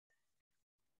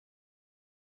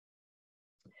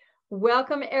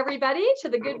Welcome everybody to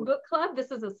the Good Book Club.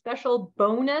 This is a special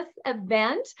bonus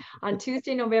event on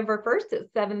Tuesday, November 1st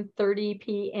at 7:30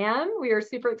 p.m. We are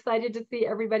super excited to see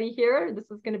everybody here.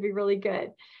 This is going to be really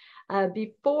good.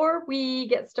 Before we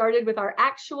get started with our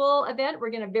actual event, we're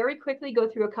going to very quickly go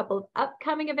through a couple of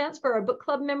upcoming events for our book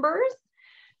club members.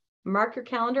 Mark your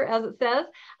calendar as it says.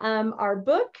 Our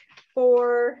book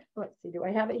for, let's see, do I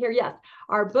have it here? Yes.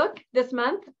 Our book this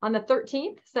month on the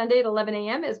 13th, Sunday at 11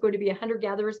 a.m. is going to be A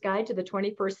Hunter-Gatherer's Guide to the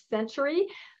 21st Century.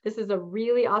 This is a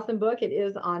really awesome book. It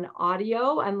is on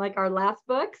audio, unlike our last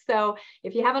book. So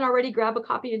if you haven't already, grab a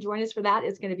copy and join us for that.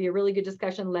 It's going to be a really good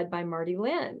discussion led by Marty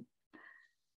Lynn.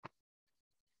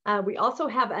 We also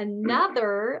have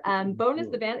another bonus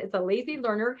event. It's a lazy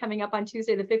learner coming up on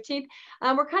Tuesday the 15th.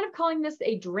 We're kind of calling this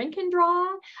a drink and draw.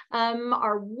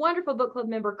 Our wonderful book club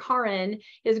member, Karin,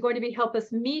 is going to be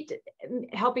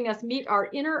helping us meet our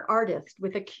inner artist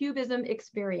with a cubism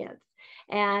experience.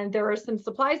 And there are some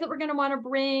supplies that we're going to want to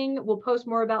bring. We'll post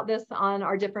more about this on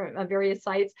our different various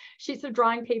sites. Sheets of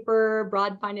drawing paper,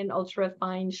 broad, fine, and ultra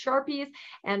fine Sharpies.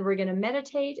 And we're going to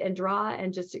meditate and draw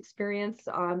and just experience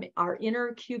our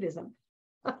inner cubism.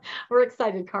 We're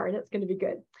excited, Karin. It's going to be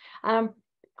good.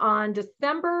 On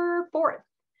December 4th,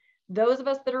 those of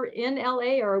us that are in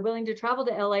LA or are willing to travel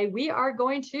to LA, we are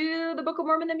going to the Book of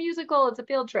Mormon, the musical. It's a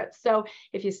field trip. So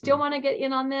if you still want to get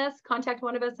in on this, contact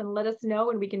one of us and let us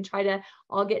know, and we can try to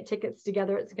all get tickets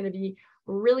together. It's going to be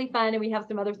really fun. And we have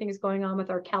some other things going on with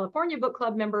our California book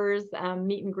club members,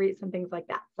 meet and greets and things like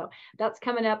that. So that's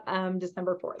coming up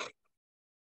December 4th.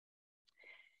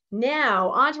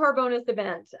 Now, on to our bonus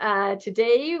event.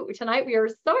 Tonight, we are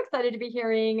so excited to be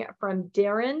hearing from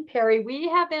Darren Parry. We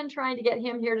have been trying to get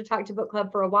him here to talk to book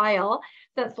club for a while,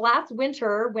 since last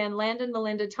winter when Landon,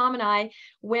 Melinda, Tom, and I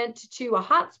went to a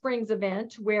hot springs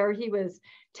event where he was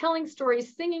telling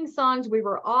stories, singing songs. We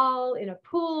were all in a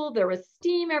pool. There was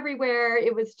steam everywhere.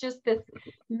 It was just this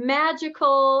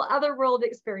magical otherworld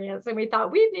experience. And we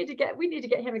thought we need to get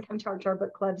him to come to our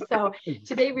book club. So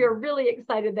today we are really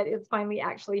excited that it's finally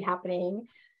actually happening.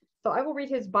 So I will read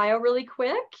his bio really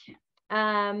quick.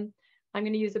 I'm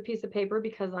going to use a piece of paper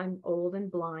because I'm old and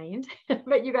blind,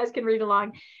 but you guys can read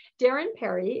along. Darren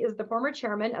Parry is the former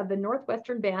chairman of the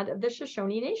Northwestern Band of the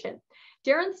Shoshone Nation.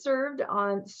 Darren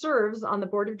serves on the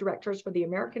board of directors for the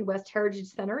American West Heritage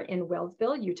Center in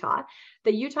Wellsville, Utah,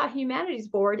 the Utah Humanities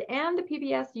Board, and the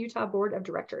PBS Utah Board of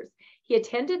Directors. He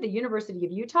attended the University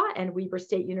of Utah and Weber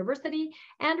State University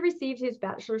and received his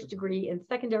bachelor's degree in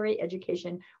secondary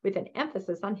education with an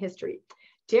emphasis on history.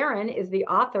 Darren is the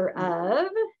author of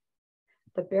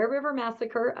The Bear River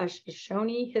Massacre, A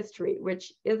Shoshone History,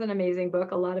 which is an amazing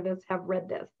book. A lot of us have read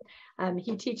this.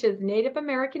 He teaches Native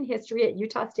American history at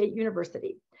Utah State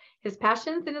University. His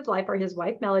passions in his life are his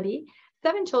wife, Melody,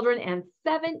 7 children, and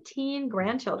 17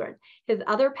 grandchildren. His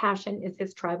other passion is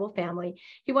his tribal family.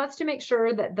 He wants to make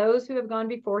sure that those who have gone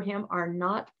before him are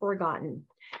not forgotten.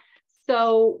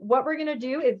 So what we're going to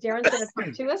do is Darren's going to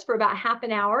talk to us for about half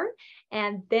an hour,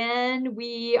 and then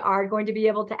we are going to be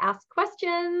able to ask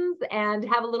questions and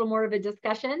have a little more of a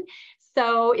discussion.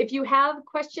 So if you have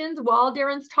questions while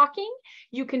Darren's talking,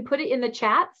 you can put it in the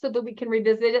chat so that we can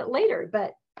revisit it later.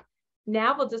 But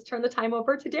now we'll just turn the time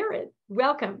over to Darren.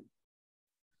 Welcome.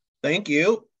 Thank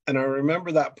you. And I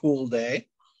remember that pool day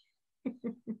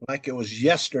like it was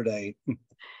yesterday.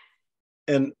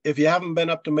 And if you haven't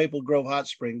been up to Maple Grove Hot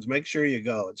Springs, make sure you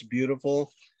go. It's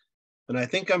beautiful. And I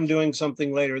think I'm doing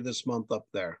something later this month up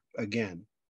there again.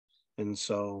 And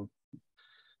so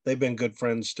they've been good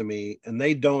friends to me. And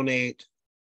they donate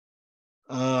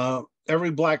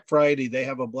every Black Friday. They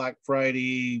have a Black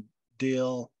Friday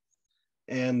deal.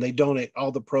 And they donate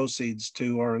all the proceeds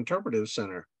to our interpretive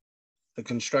center, the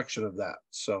construction of that.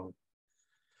 So,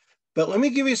 but let me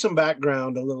give you some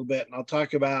background a little bit. And I'll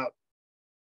talk about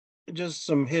just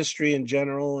some history in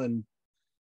general. And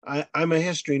I'm a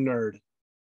history nerd.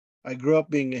 I grew up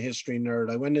being a history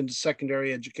nerd. I went into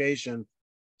secondary education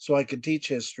so I could teach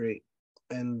history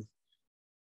and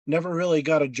never really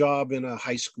got a job in a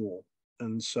high school.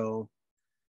 And so,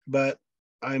 but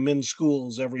I'm in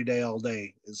schools every day, all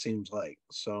day, it seems like.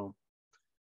 So,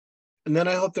 and then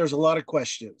I hope there's a lot of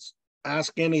questions.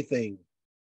 Ask anything.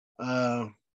 I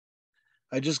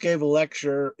just gave a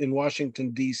lecture in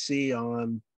Washington, D.C.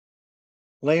 on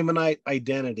Lamanite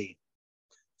identity.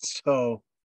 So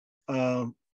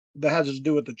that has to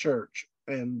do with the church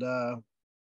and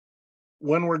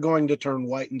when we're going to turn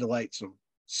white and delightsome.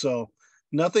 So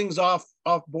nothing's off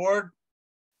board.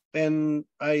 And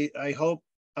I hope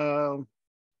you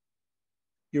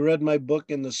read my book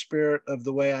in the spirit of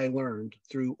the way I learned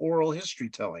through oral history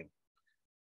telling.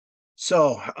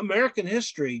 So American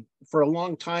history for a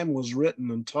long time was written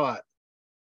and taught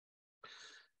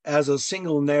as a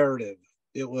single narrative.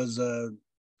 It was a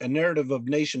narrative of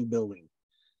nation building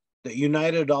that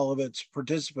united all of its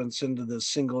participants into this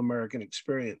single American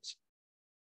experience.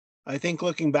 I think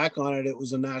looking back on it, it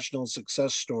was a national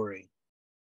success story,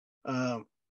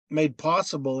 made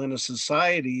possible in a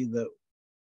society that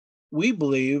we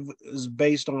believe is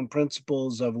based on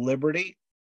principles of liberty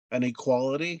and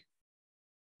equality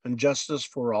and justice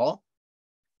for all,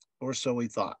 or so we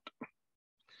thought.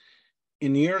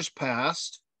 In years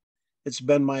past, it's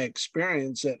been my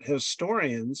experience that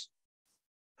historians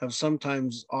have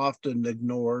sometimes often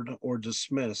ignored or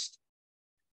dismissed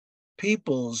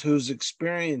peoples whose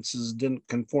experiences didn't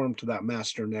conform to that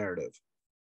master narrative.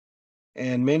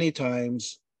 And many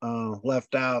times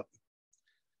left out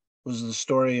was the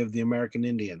story of the American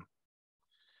Indian.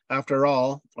 After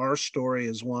all, our story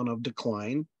is one of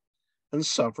decline and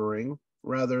suffering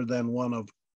rather than one of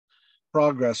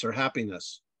progress or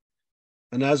happiness.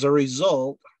 And as a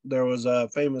result, there was a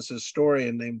famous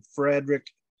historian named Frederick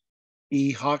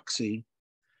E. Hoxie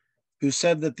who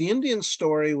said that the Indian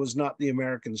story was not the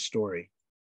American story,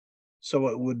 so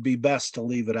it would be best to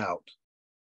leave it out.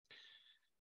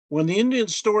 When the Indian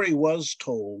story was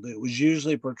told, it was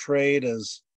usually portrayed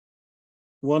as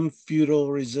one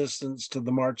futile resistance to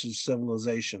the march of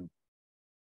civilization.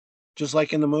 Just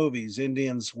like in the movies,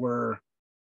 Indians were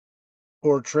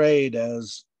portrayed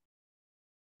as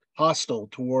hostile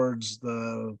towards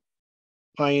the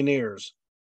pioneers.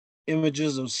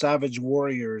 Images of savage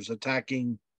warriors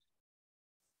attacking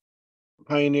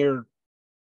pioneer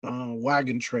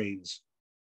wagon trains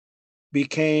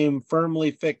became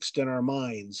firmly fixed in our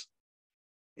minds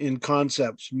in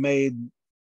concepts made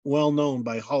well known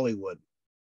by Hollywood.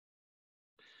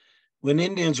 When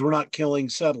Indians were not killing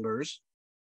settlers,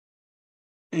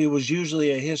 it was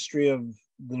usually a history of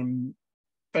the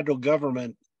federal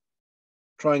government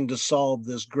trying to solve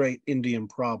this great Indian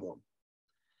problem.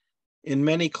 In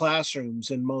many classrooms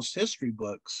in most history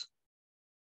books,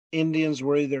 Indians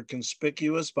were either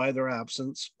conspicuous by their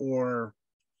absence or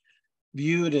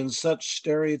viewed in such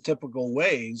stereotypical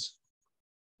ways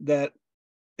that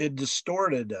it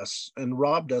distorted us and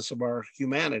robbed us of our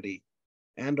humanity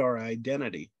and our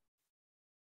identity.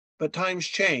 But times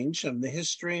change, and the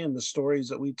history and the stories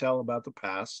that we tell about the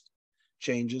past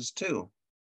changes too.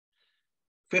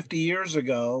 50 years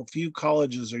ago, few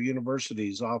colleges or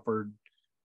universities offered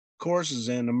courses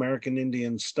in American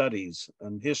Indian studies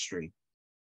and history.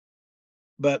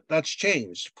 But that's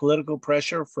changed. Political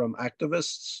pressure from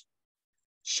activists,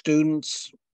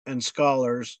 students, and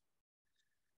scholars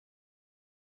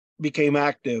became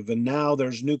active, and now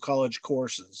there's new college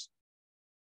courses.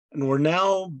 And we're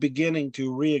now beginning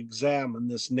to re-examine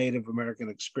this Native American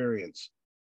experience.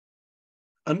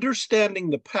 Understanding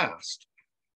the past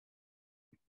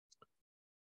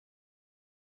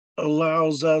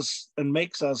allows us and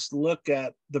makes us look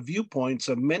at the viewpoints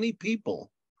of many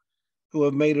people who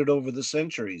have made it over the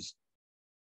centuries.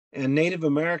 And Native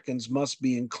Americans must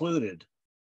be included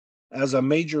as a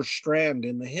major strand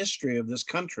in the history of this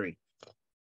country.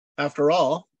 After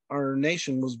all, our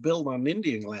nation was built on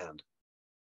Indian land.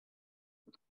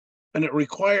 And it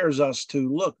requires us to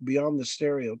look beyond the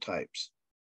stereotypes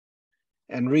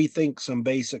and rethink some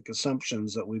basic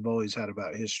assumptions that we've always had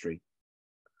about history.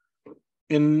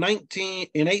 In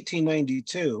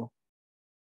 1892,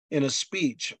 in a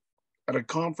speech at a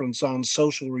conference on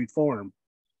social reform,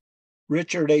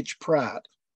 Richard H. Pratt,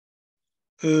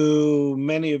 who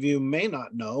many of you may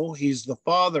not know, he's the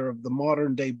father of the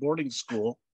modern day boarding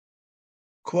school,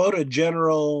 quoted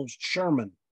General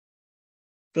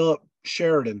Philip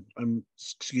Sheridan,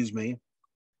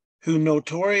 who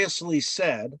notoriously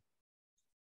said,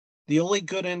 "The only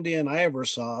good Indian I ever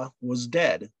saw was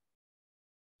dead."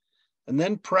 And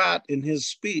then Pratt, in his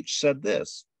speech, said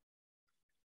this: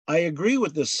 "I agree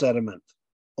with this sentiment,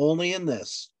 only in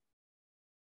this,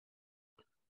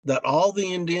 that all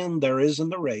the Indian there is in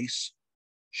the race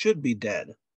should be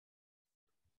dead."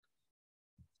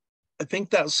 I think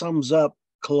that sums up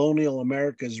colonial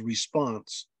America's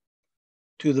response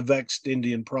to the vexed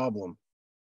Indian problem.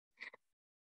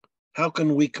 How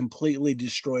can we completely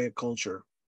destroy a culture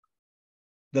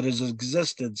that has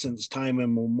existed since time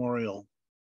immemorial?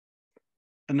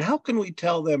 And how can we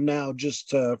tell them now just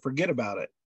to forget about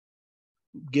it,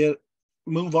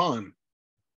 move on?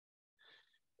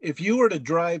 If you were to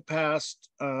drive past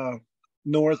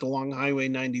north along Highway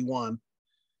 91,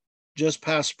 just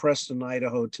past Preston,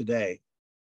 Idaho today,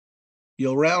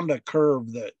 you'll round a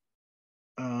curve that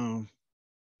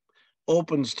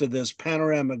opens to this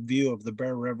panoramic view of the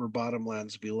Bear River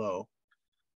bottomlands below.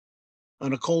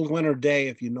 On a cold winter day,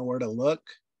 if you know where to look,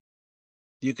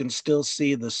 you can still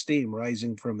see the steam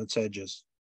rising from its edges.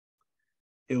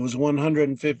 It was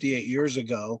 158 years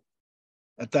ago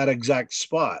at that exact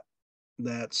spot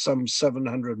that some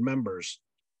 700 members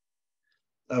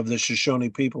of the Shoshone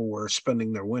people were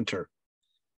spending their winter,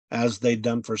 as they'd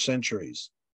done for centuries.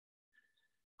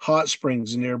 Hot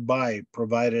springs nearby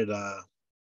provided a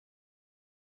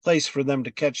place for them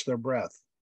to catch their breath,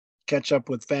 catch up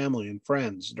with family and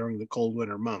friends during the cold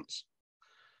winter months.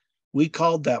 We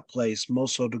called that place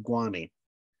Moso Diguani,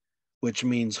 which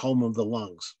means home of the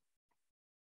lungs.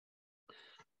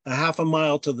 A half a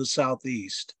mile to the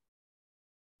southeast,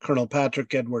 Colonel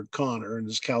Patrick Edward Connor and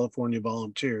his California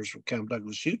volunteers from Camp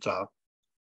Douglas, Utah,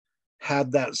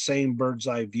 had that same bird's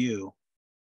eye view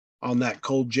on that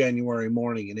cold January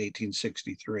morning in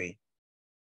 1863,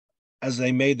 as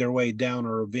they made their way down a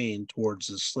ravine towards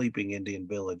the sleeping Indian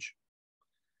village.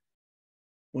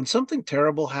 When something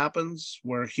terrible happens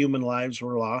where human lives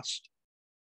were lost,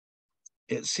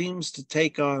 it seems to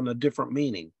take on a different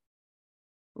meaning.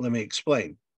 Let me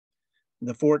explain.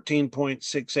 The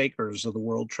 14.6 acres of the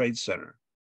World Trade Center,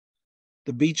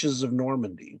 the beaches of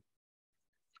Normandy,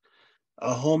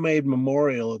 a homemade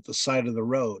memorial at the side of the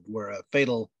road where a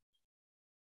fatal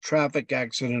traffic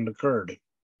accident occurred.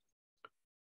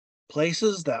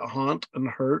 Places that haunt and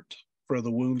hurt for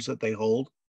the wounds that they hold,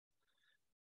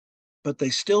 but they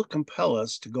still compel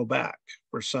us to go back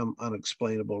for some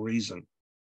unexplainable reason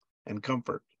and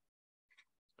comfort.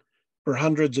 For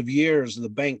hundreds of years, the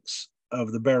banks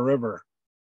of the Bear River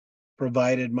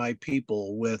provided my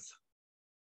people with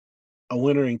a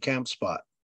wintering camp spot.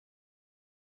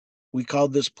 We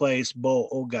called this place Bo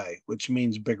Ogai, which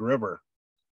means big river.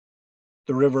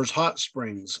 The river's hot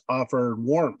springs offered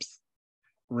warmth,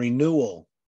 renewal,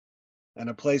 and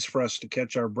a place for us to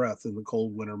catch our breath in the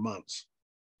cold winter months.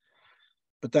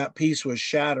 But that peace was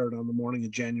shattered on the morning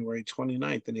of January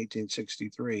 29th in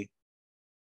 1863,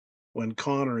 when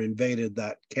Connor invaded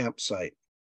that campsite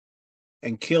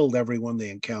and killed everyone they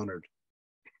encountered.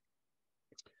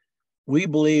 We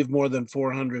believe more than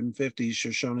 450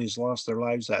 Shoshones lost their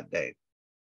lives that day,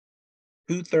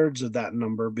 2/3 of that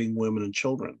number being women and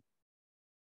children.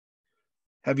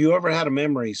 Have you ever had a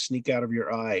memory sneak out of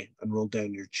your eye and roll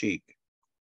down your cheek?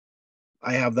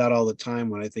 I have that all the time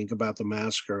when I think about the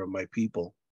massacre of my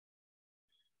people.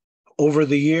 Over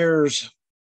the years,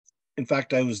 in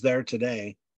fact, I was there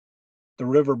today, the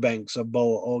riverbanks of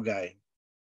Bo Ogai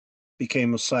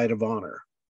became a site of honor,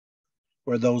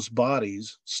 where those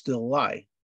bodies still lie.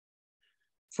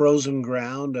 Frozen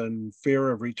ground and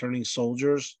fear of returning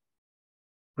soldiers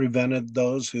prevented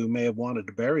those who may have wanted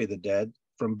to bury the dead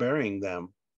from burying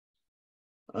them.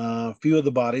 A few of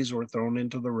the bodies were thrown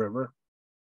into the river,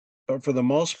 but for the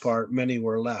most part, many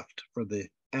were left for the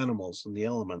animals and the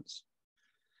elements.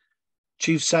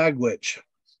 Chief Sagwitch,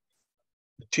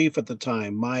 the chief at the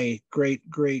time, my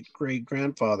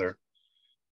great-great-great-grandfather,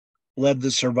 led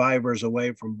the survivors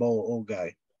away from Bo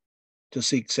Ogai to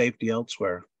seek safety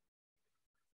elsewhere.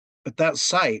 But that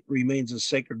site remains a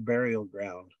sacred burial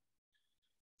ground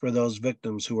for those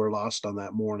victims who were lost on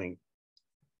that morning.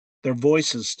 Their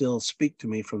voices still speak to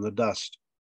me from the dust.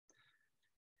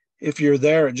 If you're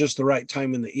there at just the right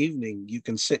time in the evening, you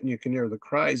can sit and you can hear the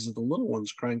cries of the little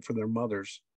ones crying for their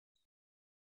mothers.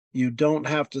 You don't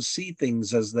have to see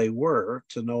things as they were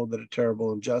to know that a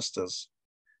terrible injustice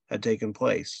had taken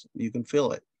place. You can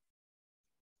feel it.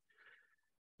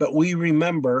 But we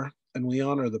remember and we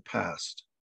honor the past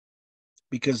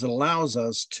because it allows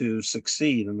us to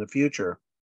succeed in the future.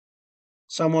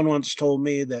 Someone once told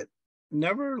me that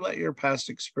never let your past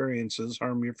experiences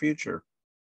harm your future.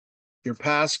 Your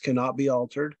past cannot be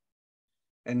altered,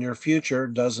 and your future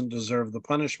doesn't deserve the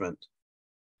punishment.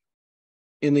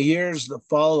 In the years that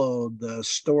followed, the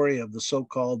story of the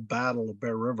so-called Battle of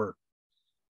Bear River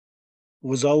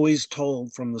was always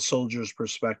told from the soldier's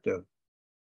perspective.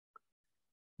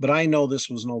 But I know this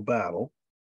was no battle,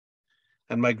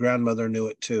 and my grandmother knew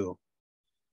it too.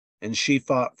 And she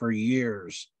fought for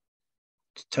years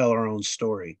to tell her own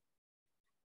story.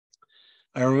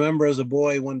 I remember as a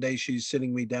boy, one day she's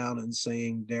sitting me down and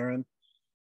saying, "Darren,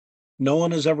 no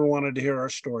one has ever wanted to hear our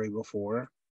story before.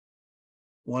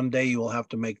 One day you will have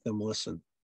to make them listen."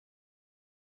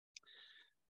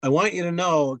 I want you to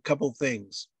know a couple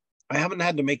things. I haven't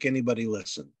had to make anybody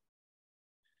listen.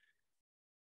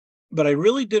 But I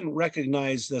really didn't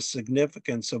recognize the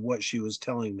significance of what she was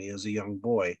telling me as a young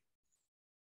boy.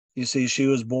 You see, she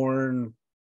was born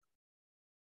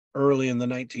early in the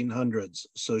 1900s,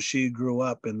 so she grew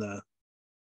up in the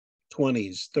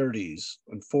 20s, 30s,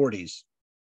 and 40s.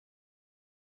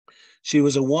 She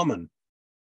was a woman.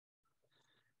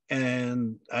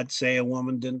 And I'd say a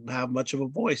woman didn't have much of a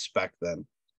voice back then.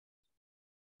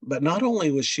 But not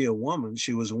only was she a woman,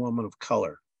 she was a woman of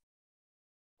color,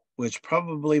 which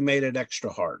probably made it extra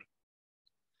hard.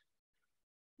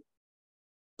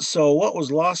 So what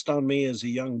was lost on me as a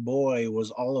young boy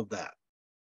was all of that.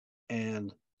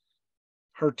 And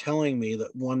her telling me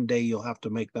that one day you'll have to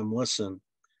make them listen.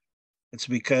 It's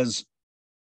because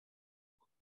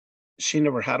she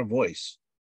never had a voice.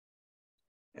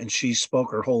 And she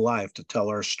spoke her whole life to tell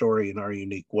our story in our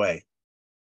unique way.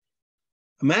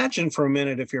 Imagine for a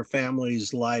minute if your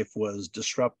family's life was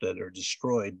disrupted or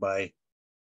destroyed by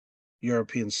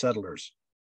European settlers.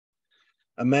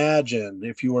 Imagine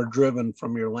if you were driven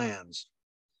from your lands,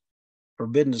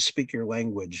 forbidden to speak your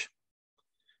language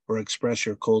or express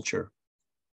your culture.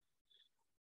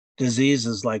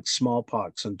 Diseases like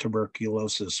smallpox and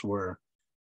tuberculosis were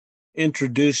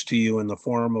introduced to you in the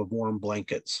form of warm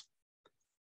blankets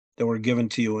that were given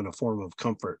to you in a form of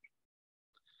comfort.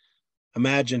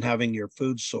 Imagine having your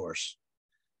food source,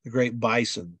 the great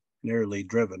bison, nearly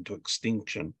driven to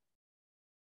extinction.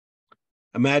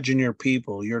 Imagine your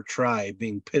people, your tribe,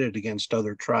 being pitted against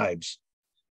other tribes,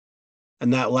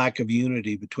 and that lack of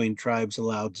unity between tribes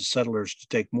allowed the settlers to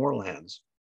take more lands.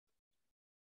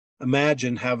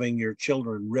 Imagine having your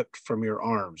children ripped from your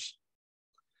arms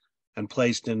and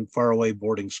placed in faraway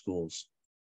boarding schools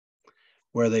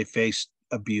where they faced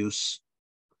abuse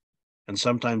and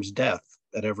sometimes death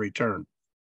at every turn,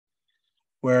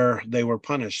 where they were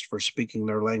punished for speaking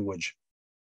their language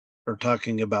or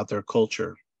talking about their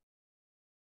culture.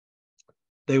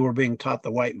 They were being taught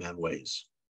the white man ways.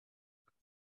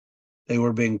 They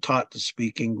were being taught to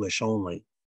speak English only,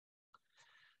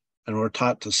 and were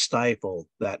taught to stifle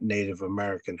that Native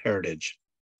American heritage,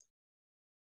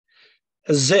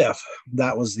 as if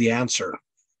that was the answer.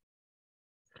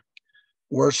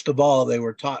 Worst of all, they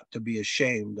were taught to be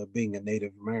ashamed of being a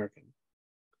Native American.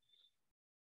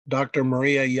 Dr.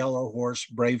 Maria Yellow Horse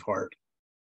Braveheart,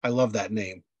 I love that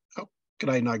name. How could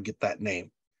I not get that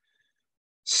name?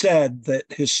 Said that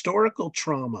historical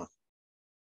trauma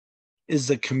is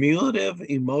the cumulative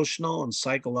emotional and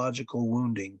psychological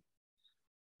wounding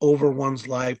over one's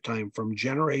lifetime from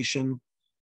generation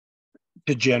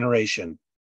to generation,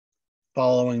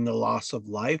 following the loss of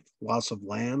life, loss of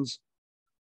lands,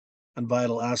 and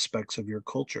vital aspects of your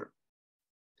culture.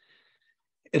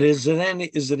 Is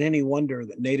it any wonder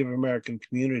that Native American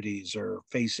communities are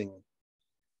facing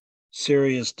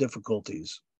serious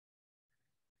difficulties?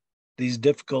 These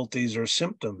difficulties are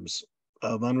symptoms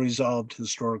of unresolved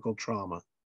historical trauma,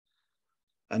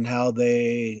 and how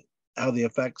the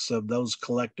effects of those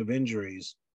collective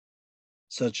injuries,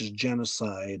 such as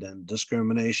genocide and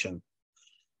discrimination,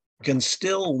 can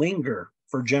still linger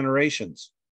for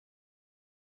generations.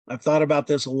 I've thought about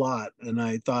this a lot, and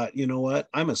I thought, you know what?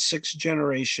 I'm a sixth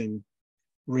generation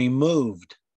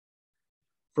removed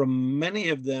from many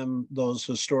of those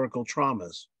historical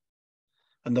traumas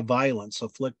and the violence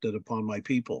afflicted upon my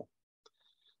people.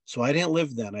 So I didn't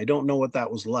live then. I don't know what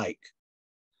that was like.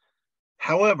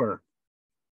 However,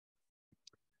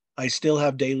 I still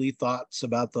have daily thoughts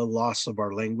about the loss of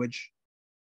our language,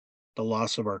 the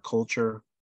loss of our culture.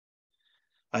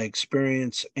 I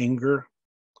experience anger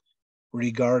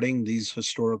regarding these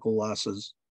historical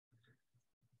losses.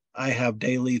 I have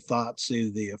daily thoughts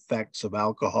of the effects of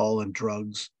alcohol and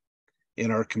drugs in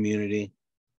our community.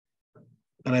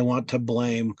 And I want to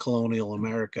blame colonial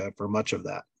America for much of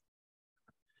that.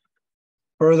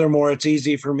 Furthermore, it's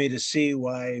easy for me to see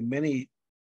why many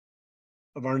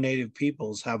of our native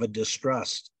peoples have a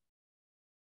distrust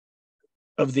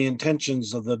of the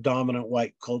intentions of the dominant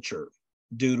white culture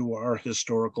due to our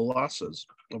historical losses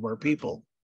of our people.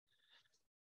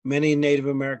 Many Native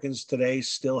Americans today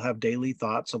still have daily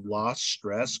thoughts of loss,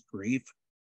 stress, grief,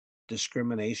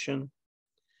 discrimination,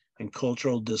 and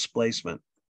cultural displacement.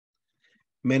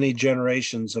 Many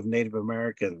generations of Native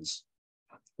Americans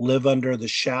live under the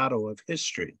shadow of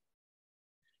history,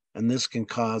 and this can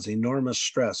cause enormous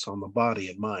stress on the body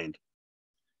and mind.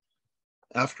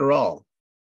 After all,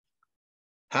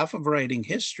 half of writing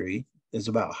history is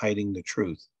about hiding the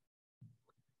truth.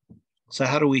 So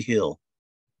how do we heal?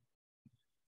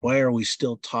 Why are we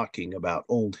still talking about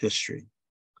old history?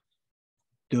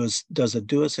 Does it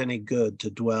do us any good to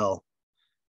dwell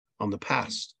on the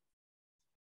past?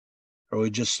 Or are we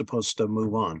just supposed to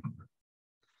move on?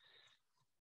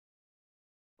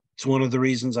 It's one of the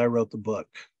reasons I wrote the book.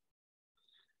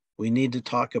 We need to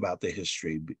talk about the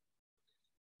history.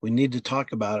 We need to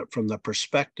talk about it from the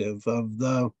perspective of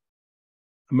the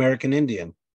American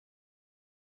Indian,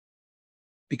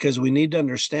 because we need to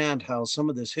understand how some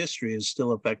of this history is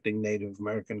still affecting Native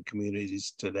American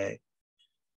communities today.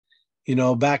 You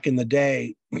know, back in the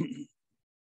day,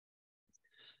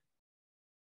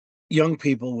 young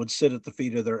people would sit at the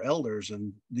feet of their elders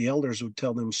and the elders would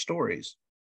tell them stories.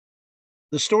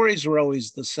 The stories were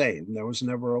always the same. There was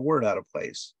never a word out of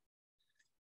place.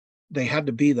 They had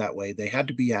to be that way. They had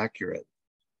to be accurate.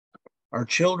 Our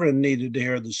children needed to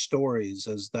hear the stories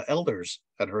as the elders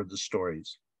had heard the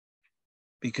stories,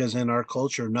 because in our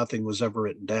culture, nothing was ever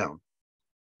written down.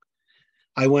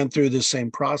 I went through the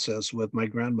same process with my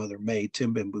grandmother, May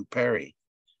Timbimbu Perry.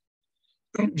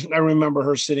 I remember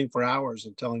her sitting for hours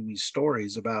and telling me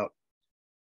stories about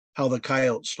how the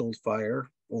coyote stole fire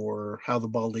or how the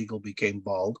bald eagle became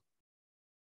bald.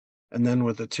 And then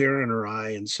with a tear in her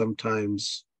eye and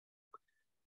sometimes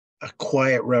a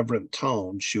quiet, reverent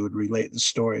tone, she would relate the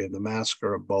story of the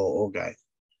massacre of Bo'ogai.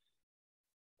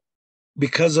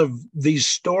 Because of these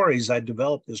stories, I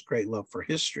developed this great love for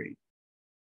history.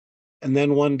 And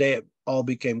then one day it all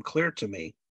became clear to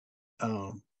me.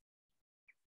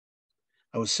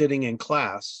 I was sitting in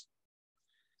class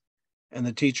and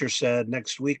the teacher said,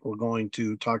 next week we're going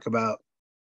to talk about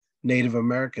Native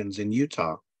Americans in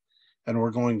Utah, and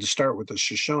we're going to start with the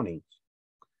Shoshone.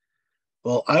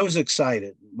 Well, I was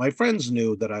excited. My friends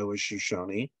knew that I was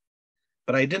Shoshone,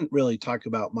 but I didn't really talk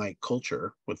about my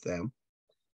culture with them.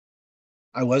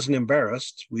 I wasn't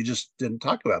embarrassed. We just didn't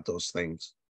talk about those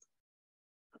things.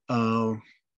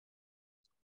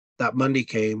 That Monday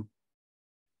came.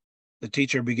 The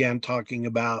teacher began talking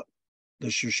about the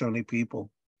Shoshone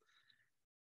people.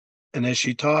 And as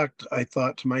she talked, I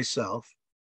thought to myself,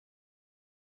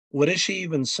 what is she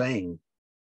even saying?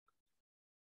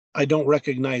 I don't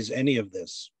recognize any of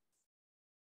this.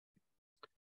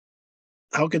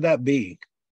 How could that be?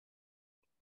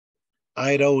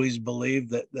 I had always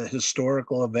believed that the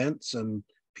historical events and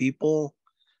people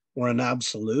were an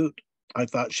absolute. I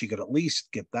thought she could at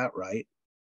least get that right.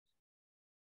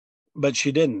 But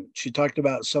she didn't. She talked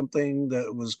about something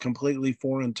that was completely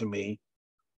foreign to me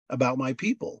about my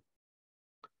people.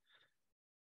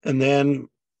 And then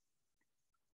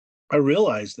I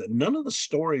realized that none of the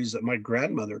stories that my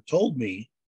grandmother told me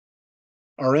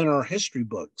are in our history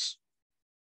books.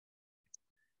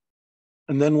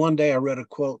 And then one day I read a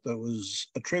quote that was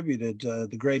attributed to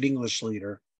the great English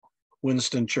leader,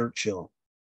 Winston Churchill.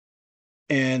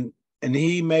 And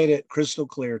he made it crystal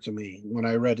clear to me when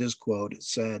I read his quote. It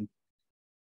said,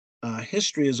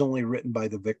 history is only written by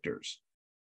the victors.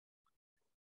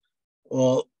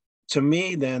 Well, to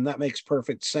me, then, that makes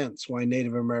perfect sense why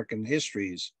Native American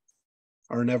histories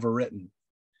are never written,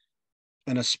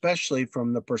 and especially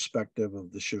from the perspective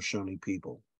of the Shoshone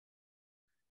people.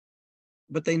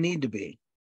 But they need to be.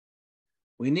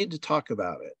 We need to talk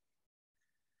about it.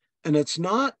 And it's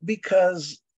not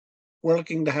because we're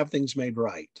looking to have things made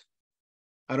right.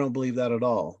 I don't believe that at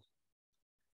all.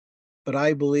 But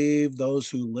I believe those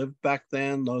who lived back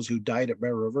then, those who died at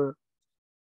Bear River,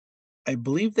 I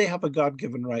believe they have a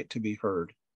God-given right to be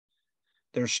heard.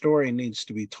 Their story needs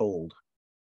to be told.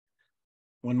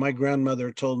 When my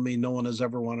grandmother told me no one has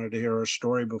ever wanted to hear her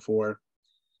story before,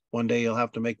 one day you'll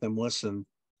have to make them listen.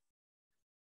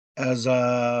 As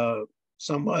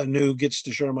someone who gets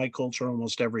to share my culture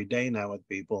almost every day now with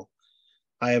people,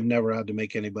 I have never had to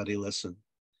make anybody listen.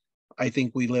 I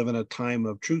think we live in a time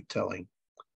of truth telling,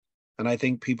 and I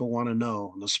think people want to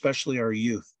know, and especially our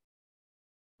youth.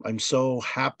 I'm so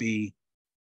happy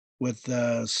with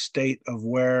the state of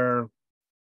where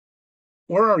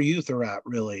our youth are at,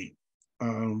 really.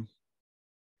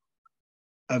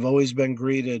 I've always been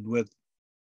greeted with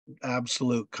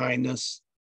absolute kindness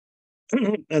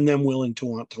and them willing to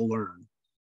want to learn.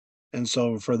 And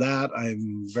so for that,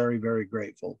 I'm very, very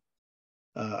grateful.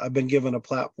 I've been given a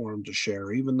platform to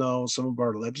share, even though some of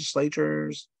our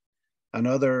legislatures and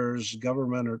others,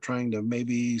 government, are trying to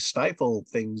maybe stifle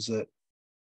things that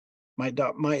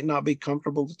might not be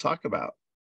comfortable to talk about.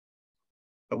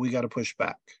 But we got to push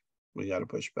back. We got to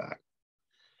push back.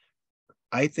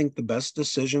 I think the best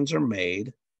decisions are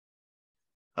made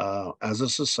as a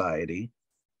society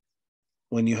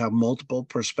when you have multiple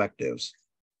perspectives,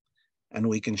 and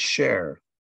we can share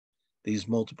these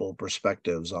multiple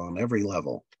perspectives on every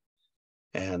level.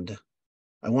 And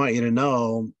I want you to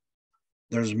know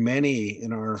there's many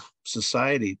in our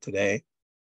society today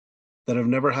that have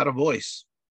never had a voice,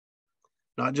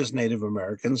 not just Native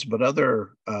Americans, but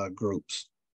other groups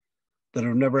that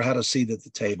have never had a seat at the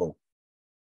table,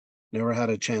 never had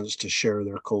a chance to share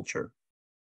their culture.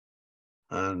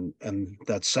 And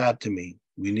that's sad to me.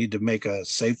 We need to make a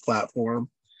safe platform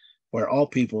where all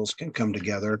peoples can come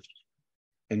together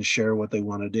and share what they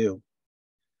want to do.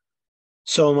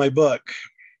 So my book,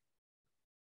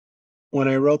 when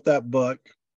I wrote that book,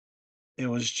 it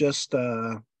was just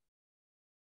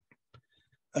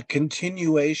a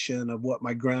continuation of what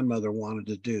my grandmother wanted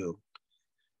to do.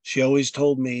 She always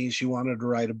told me she wanted to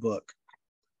write a book.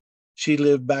 She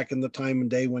lived back in the time and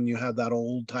day when you had that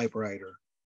old typewriter.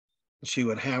 She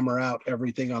would hammer out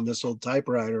everything on this old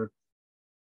typewriter.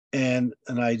 And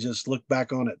I just look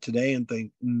back on it today and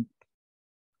think,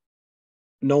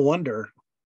 no wonder.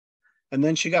 And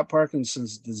then she got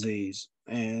Parkinson's disease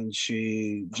and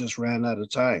she just ran out of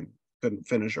time, couldn't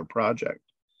finish her project.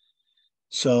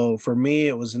 So for me,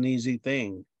 it was an easy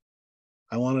thing.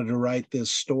 I wanted to write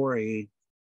this story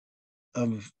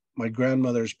of my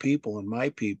grandmother's people and my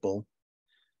people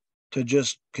to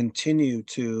just continue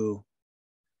to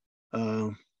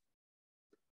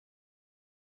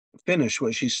finish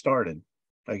what she started,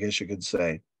 I guess you could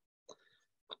say.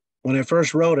 When I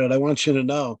first wrote it, I want you to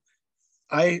know,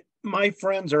 my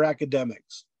friends are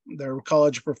academics. They're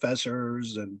college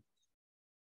professors. And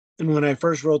when I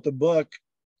first wrote the book,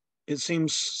 it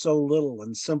seems so little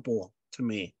and simple to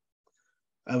me.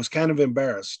 I was kind of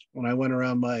embarrassed when I went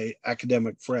around my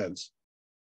academic friends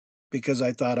because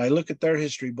I thought, I look at their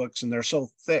history books and they're so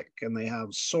thick and they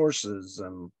have sources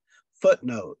and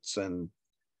footnotes, and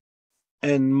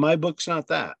my book's not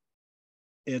that.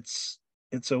 It's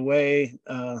a way,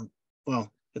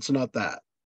 well, it's not that.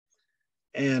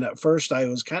 And at first I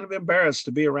was kind of embarrassed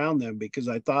to be around them because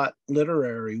I thought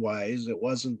literary wise, it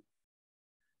wasn't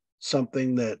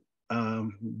something that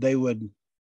they would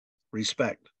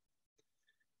respect.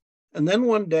 And then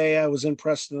one day I was in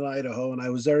Preston, Idaho, and I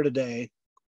was there today,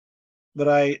 but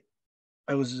I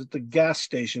was at the gas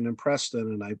station in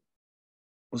Preston and I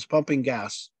was pumping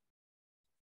gas.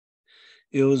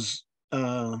 It was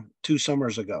 2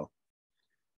 summers ago.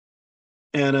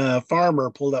 And a farmer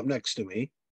pulled up next to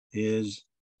me. He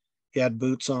had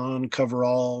boots on,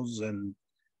 coveralls, and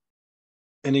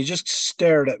he just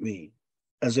stared at me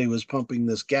as he was pumping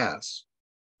this gas.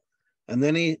 And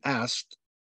then he asked,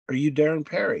 "Are you Darren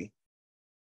Parry?"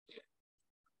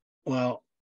 Well,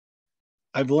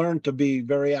 I've learned to be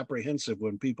very apprehensive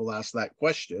when people ask that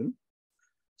question.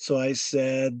 So I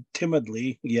said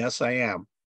timidly, "Yes, I am."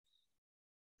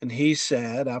 And he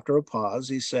said, after a pause,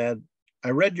 he said,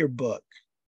 "I read your book."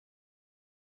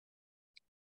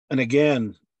 And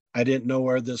again, I didn't know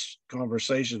where this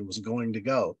conversation was going to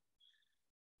go.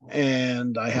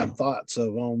 And I had thoughts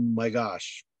of, oh my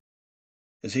gosh,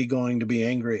 is he going to be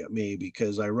angry at me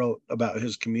because I wrote about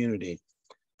his community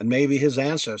and maybe his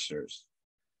ancestors?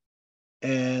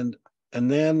 And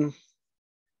then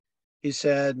he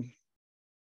said,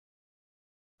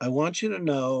 "I want you to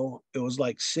know it was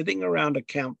like sitting around a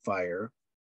campfire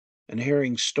and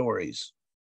hearing stories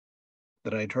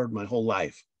that I'd heard my whole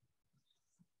life."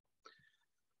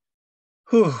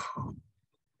 Whew.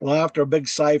 Well, after a big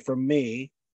sigh from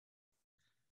me,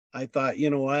 I thought, you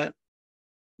know what?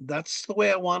 That's the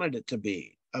way I wanted it to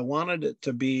be. I wanted it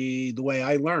to be the way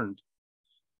I learned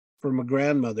from a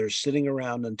grandmother, sitting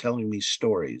around and telling me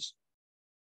stories.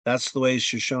 That's the way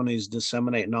Shoshones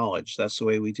disseminate knowledge. That's the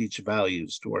way we teach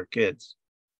values to our kids.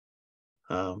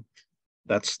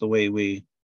 That's the way we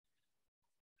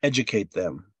educate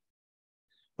them.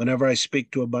 Whenever I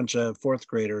speak to a bunch of fourth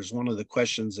graders, one of the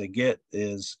questions they get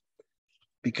is,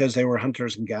 because they were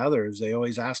hunters and gatherers, they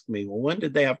always ask me, well, when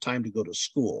did they have time to go to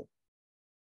school?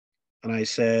 And I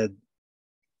said,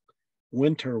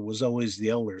 winter was always the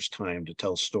elders' time to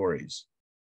tell stories.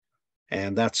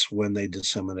 And that's when they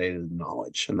disseminated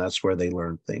knowledge, and that's where they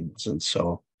learned things. And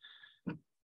so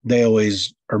they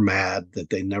always are mad that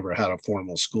they never had a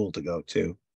formal school to go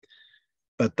to.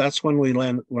 But that's when we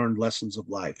learned lessons of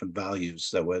life and values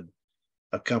that would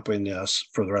accompany us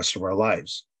for the rest of our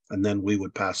lives. And then we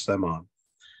would pass them on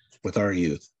with our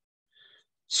youth.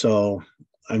 So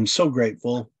I'm so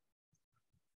grateful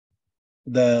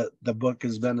that the book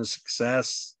has been a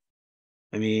success.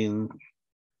 I mean,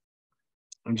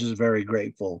 I'm just very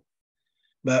grateful.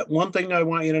 But one thing I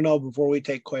want you to know before we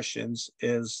take questions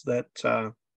is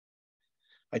that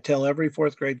I tell every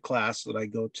fourth grade class that I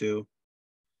go to,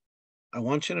 I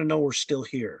want you to know we're still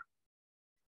here.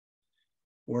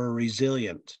 We're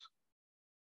resilient.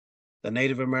 The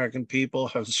Native American people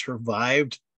have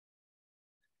survived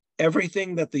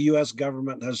everything that the US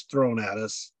government has thrown at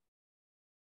us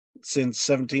since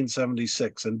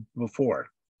 1776 and before.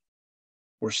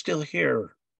 We're still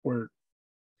here.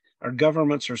 Our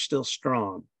governments are still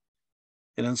strong.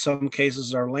 And in some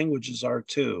cases, our languages are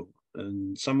too.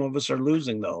 And some of us are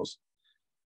losing those.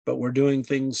 But we're doing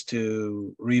things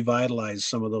to revitalize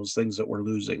some of those things that we're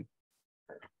losing.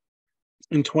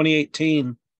 In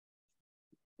 2018,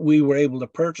 we were able to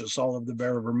purchase all of the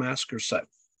Bear River Massacre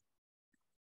sites.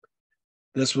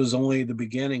 This was only the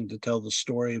beginning to tell the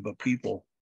story of a people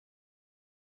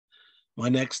My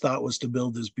next thought was to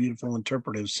build this beautiful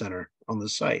interpretive center on the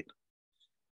site.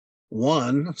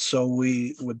 One, so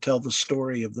we would tell the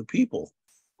story of the people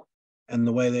and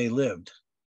the way they lived.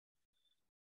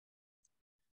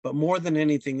 But more than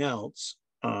anything else,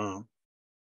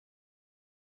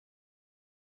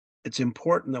 it's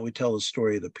important that we tell the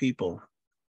story of the people,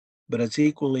 but it's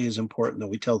equally as important that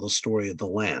we tell the story of the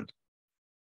land.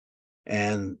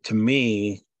 And to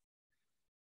me,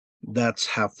 that's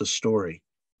half the story.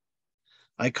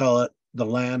 I call it the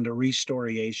land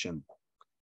restoration.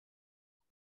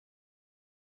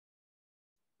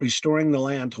 Restoring the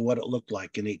land to what it looked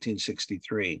like in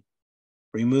 1863,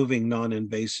 removing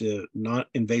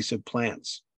non-invasive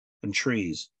plants and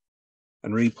trees,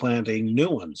 and replanting new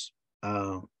ones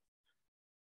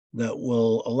that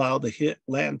will allow the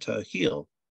land to heal.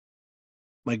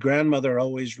 My grandmother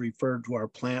always referred to our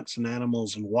plants and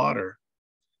animals and water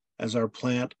as our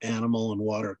plant, animal, and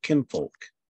water kinfolk.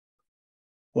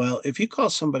 Well, if you call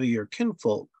somebody your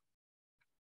kinfolk,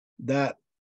 that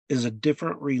is a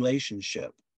different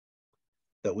relationship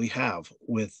that we have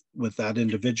with that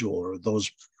individual or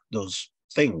those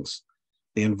things,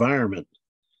 the environment.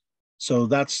 So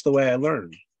that's the way I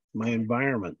learned. My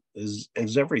environment is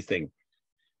everything.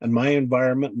 And my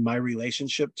environment and my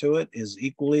relationship to it is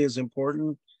equally as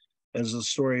important as the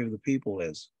story of the people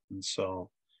is. And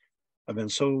so I've been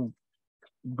so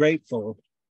grateful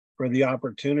for the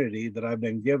opportunity that I've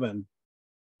been given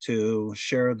to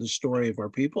share the story of our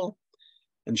people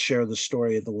and share the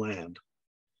story of the land.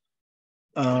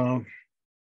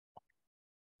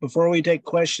 Before we take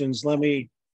questions, let me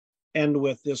end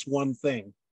with this one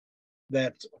thing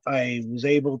that I was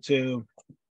able to,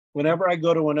 whenever I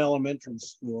go to an elementary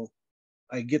school,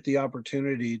 I get the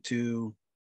opportunity to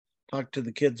talk to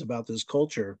the kids about this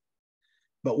culture.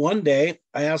 But one day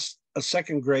I asked a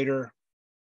second grader,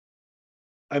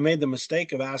 I made the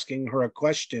mistake of asking her a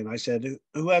question. I said,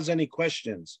 who has any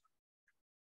questions?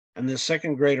 And the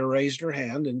second grader raised her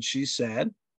hand and she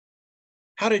said,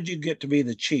 how did you get to be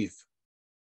the chief?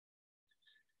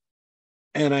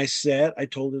 And I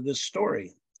told her this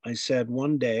story. I said,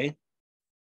 one day,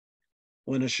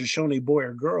 when a Shoshone boy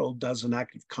or girl does an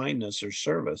act of kindness or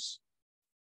service,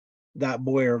 that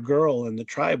boy or girl in the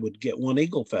tribe would get one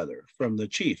eagle feather from the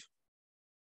chief.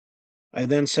 I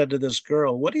then said to this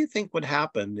girl, what do you think would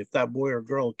happen if that boy or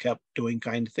girl kept doing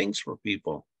kind things for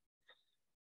people?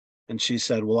 And she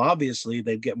said, well, obviously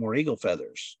they'd get more eagle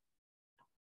feathers.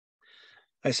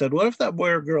 I said, what if that boy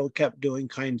or girl kept doing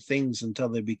kind things until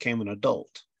they became an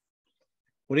adult?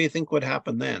 What do you think would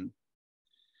happen then?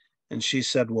 And she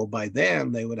said, well, by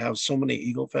then they would have so many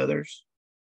eagle feathers.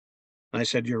 And I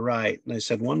said, you're right. And I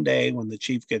said, one day when the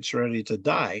chief gets ready to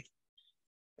die,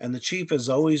 and the chief is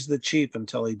always the chief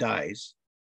until he dies,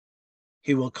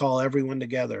 he will call everyone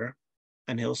together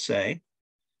and he'll say,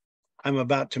 I'm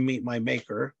about to meet my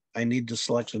maker. I need to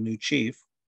select a new chief.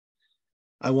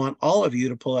 I want all of you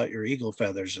to pull out your eagle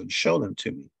feathers and show them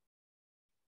to me.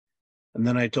 And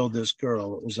then I told this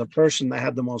girl, it was a person that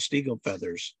had the most eagle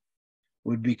feathers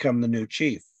would become the new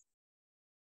chief.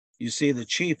 You see, the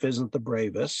chief isn't the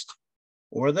bravest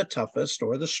or the toughest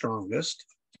or the strongest.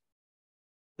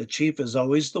 The chief is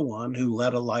always the one who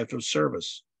led a life of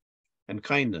service and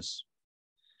kindness.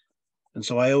 And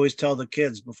so I always tell the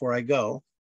kids before I go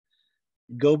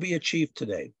be a chief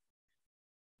today.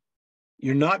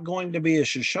 You're not going to be a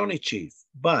Shoshone chief,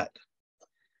 but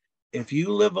if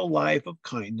you live a life of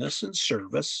kindness and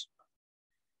service,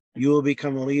 you will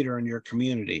become a leader in your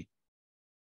community.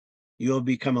 You will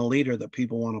become a leader that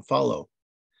people want to follow.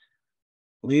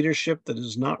 Leadership that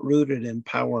is not rooted in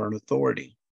power and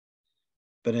authority,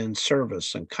 but in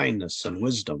service and kindness and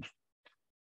wisdom.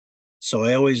 So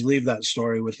I always leave that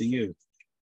story with the youth.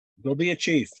 Go be a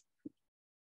chief.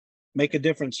 Make a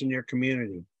difference in your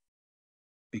community,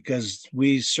 because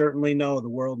we certainly know the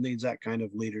world needs that kind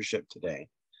of leadership today.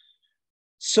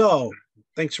 So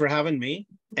thanks for having me.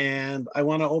 And I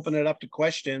want to open it up to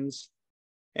questions,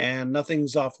 and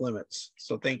nothing's off limits.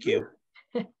 So thank you.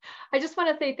 I just want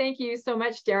to say thank you so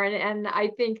much, Darren. And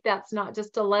I think that's not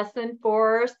just a lesson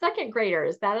for second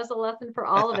graders. That is a lesson for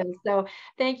all of us. So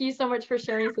thank you so much for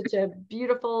sharing such a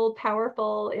beautiful,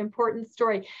 powerful, important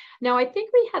story. Now, I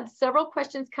think we had several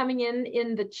questions coming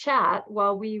in the chat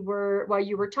while you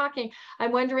were talking.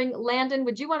 I'm wondering, Landon,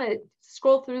 would you want to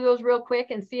scroll through those real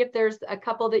quick and see if there's a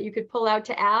couple that you could pull out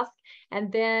to ask?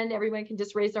 And then everyone can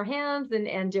just raise their hands and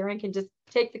Darren can just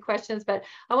take the questions. But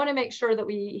I want to make sure that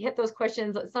we hit those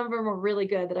questions. Some of them are really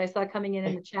good that I saw coming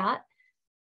in the chat.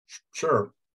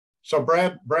 Sure. So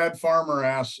Brad Farmer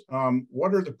asks,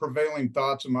 what are the prevailing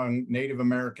thoughts among Native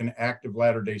American active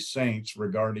Latter-day Saints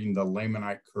regarding the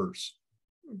Lamanite curse?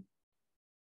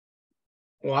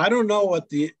 Well, I don't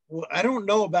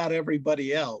know about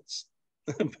everybody else,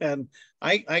 and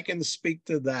I can speak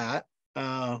to that.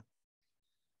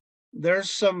 There's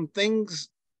some things.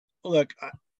 Look,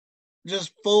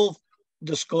 just full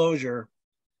disclosure,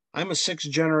 I'm a sixth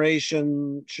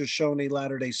generation Shoshone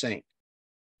Latter-day Saint.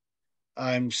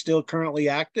 I'm still currently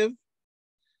active,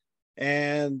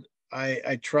 and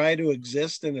I try to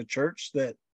exist in a church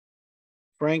that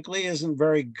frankly isn't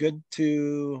very good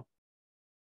to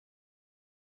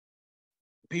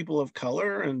people of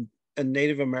color and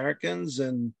Native Americans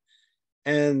and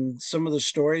some of the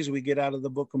stories we get out of the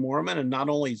Book of Mormon, and not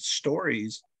only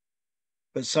stories,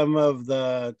 but some of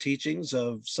the teachings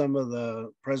of some of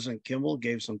the President Kimball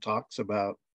gave some talks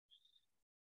about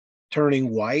turning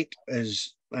white,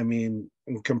 as I mean,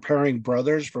 comparing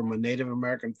brothers from a Native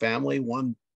American family.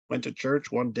 One went to church,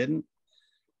 one didn't.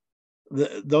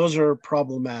 Those are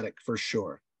problematic for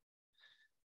sure.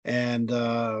 And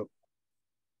I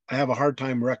have a hard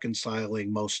time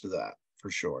reconciling most of that for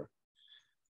sure.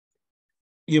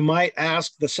 You might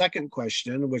ask the second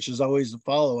question, which is always the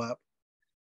follow-up.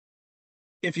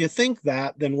 If you think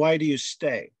that, then why do you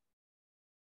stay?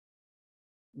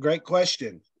 Great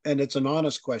question. And it's an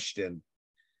honest question.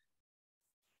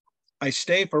 I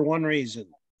stay for one reason.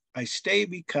 I stay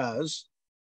because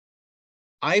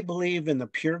I believe in the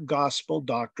pure gospel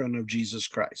doctrine of Jesus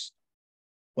Christ.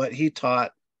 What he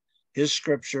taught, his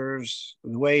scriptures,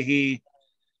 the way he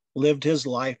lived his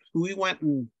life, who he went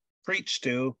and preached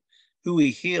to, who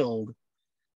he healed,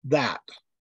 that.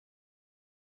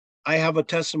 I have a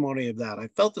testimony of that. I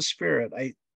felt the Spirit.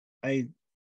 I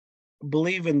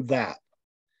believe in that.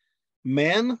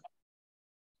 Men,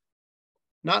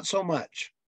 not so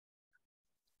much.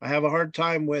 I have a hard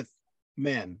time with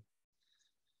men.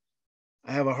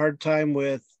 I have a hard time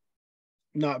with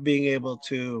not being able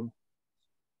to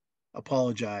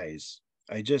apologize.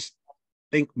 I just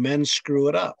think men screw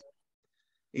it up.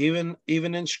 Even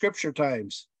in scripture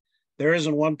times, there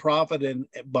isn't one prophet in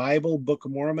Bible, Book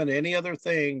of Mormon, any other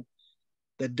thing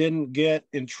that didn't get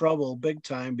in trouble big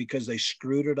time because they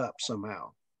screwed it up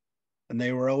somehow. And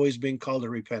they were always being called to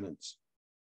repentance.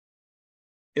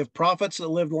 If prophets that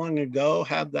lived long ago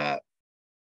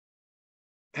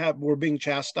were being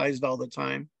chastised all the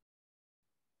time,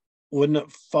 wouldn't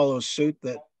it follow suit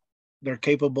that they're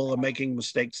capable of making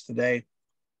mistakes today?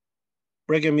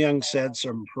 Brigham Young said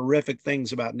some horrific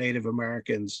things about Native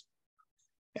Americans,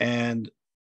 and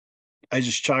I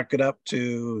just chalk it up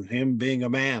to him being a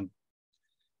man.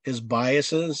 His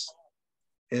biases,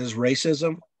 his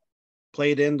racism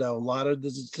played into a lot of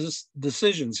the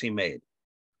decisions he made.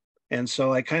 And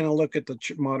so I kind of look at the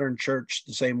modern church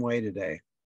the same way today.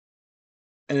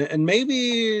 And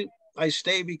maybe I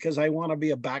stay because I want to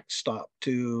be a backstop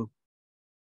to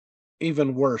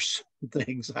even worse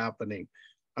things happening.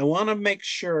 I want to make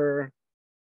sure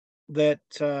that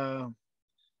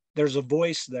there's a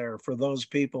voice there for those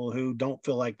people who don't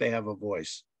feel like they have a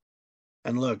voice.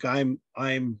 And look,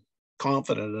 I'm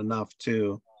confident enough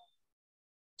to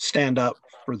stand up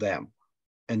for them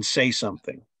and say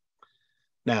something.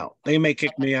 Now, they may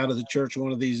kick me out of the church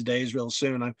one of these days real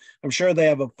soon. I'm sure they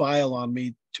have a file on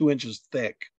me 2 inches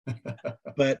thick.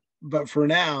 but for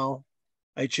now,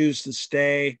 I choose to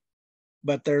stay.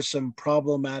 But there's some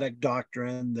problematic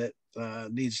doctrine that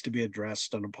needs to be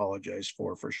addressed and apologized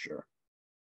for sure.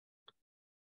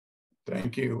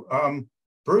 Thank you.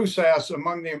 Bruce asks,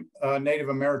 among the Native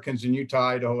Americans in Utah,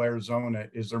 Idaho, Arizona,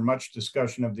 is there much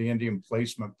discussion of the Indian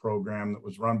placement program that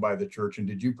was run by the church? And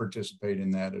did you participate in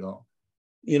that at all?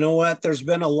 You know what? There's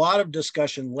been a lot of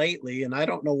discussion lately, and I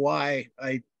don't know why.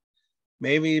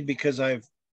 Maybe because I've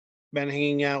been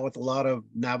hanging out with a lot of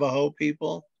Navajo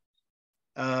people.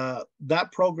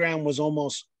 That program was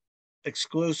almost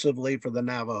exclusively for the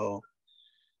Navajo.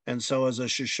 And so as a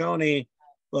Shoshone,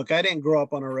 look, I didn't grow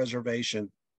up on a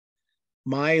reservation.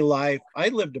 My life, I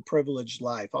lived a privileged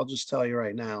life. I'll just tell you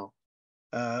right now.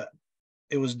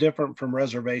 It was different from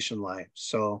reservation life.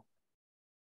 So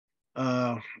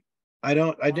I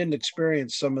didn't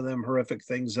experience some of them horrific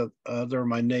things that other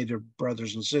my Native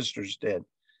brothers and sisters did.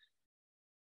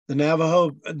 The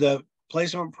Navajo, the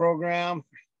placement program,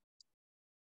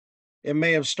 it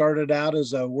may have started out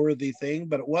as a worthy thing,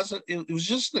 but it wasn't. It was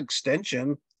just an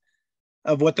extension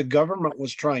of what the government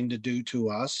was trying to do to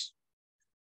us,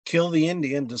 kill the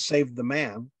Indian to save the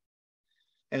man.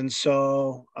 And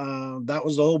so that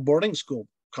was the whole boarding school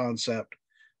concept.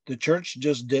 The church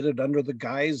just did it under the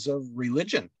guise of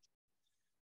religion.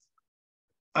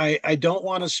 I don't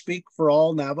want to speak for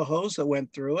all Navajos that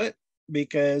went through it,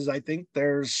 because I think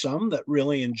there's some that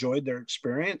really enjoyed their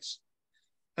experience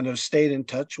and have stayed in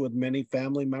touch with many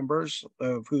family members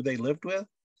of who they lived with.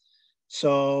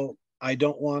 So I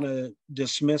don't want to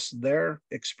dismiss their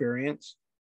experience,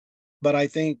 but I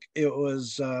think it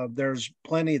was, there's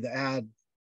plenty that had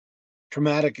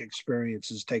traumatic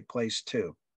experiences take place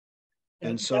too.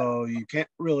 And so you can't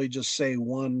really just say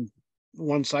one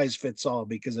size fits all,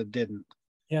 because it didn't.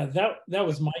 Yeah, that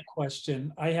was my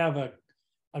question. I have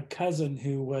a cousin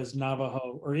who was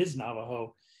Navajo, or is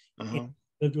Navajo,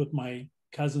 lived with my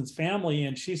cousin's family,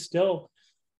 and she's still,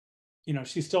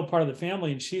 she's still part of the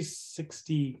family, and she's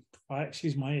 65.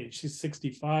 She's my age. She's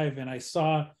 65. And I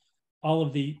saw all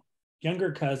of the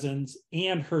younger cousins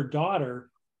and her daughter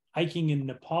hiking in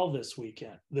Nepal this week.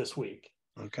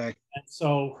 Okay. And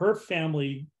so her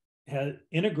family had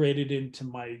integrated into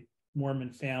my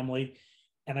Mormon family.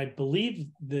 And I believe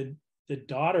the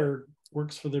daughter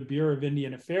works for the Bureau of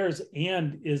Indian Affairs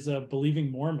and is a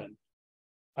believing Mormon.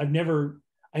 I know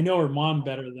her mom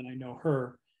better than I know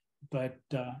her, but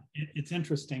it's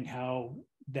interesting how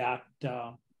that,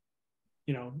 that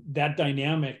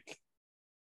dynamic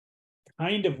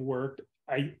kind of worked.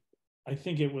 I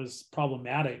think it was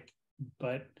problematic,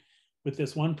 but with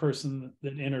this one person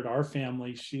that entered our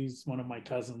family, she's one of my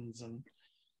cousins, and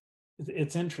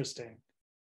it's interesting.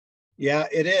 Yeah,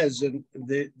 it is. And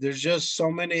there's just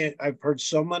so many, I've heard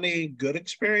so many good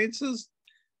experiences,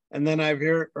 and then I've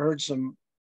heard some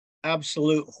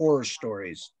absolute horror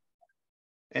stories.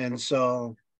 And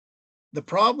so the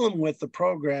problem with the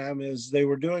program is they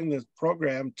were doing this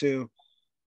program to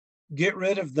get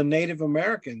rid of the Native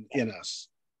American in us,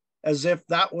 as if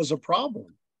that was a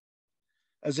problem,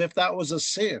 as if that was a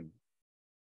sin.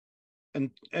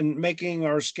 And making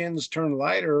our skins turn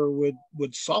lighter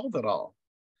would solve it all.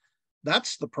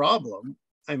 That's the problem.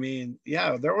 I mean,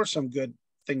 yeah, there were some good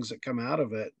things that come out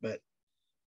of it, but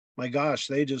my gosh,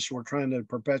 they just were trying to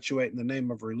perpetuate in the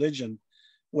name of religion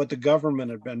what the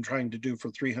government had been trying to do for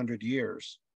 300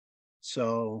 years.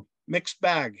 So mixed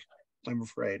bag, I'm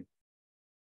afraid.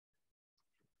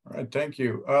 All right, thank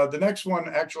you. The next one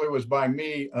actually was by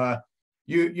me.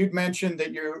 You'd mentioned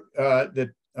that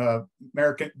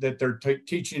that they're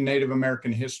teaching Native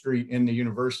American history in the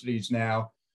universities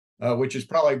now, which is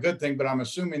probably a good thing, but I'm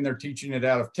assuming they're teaching it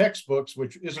out of textbooks,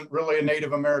 which isn't really a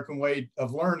Native American way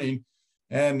of learning.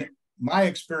 And my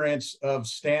experience of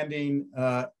standing,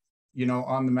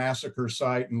 on the massacre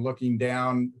site and looking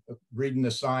down, reading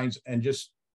the signs, and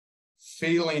just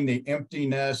feeling the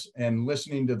emptiness and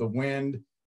listening to the wind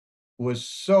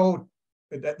was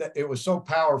it was so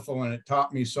powerful, and it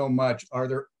taught me so much. Are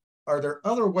there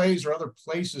other ways or other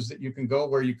places that you can go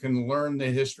where you can learn the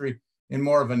history in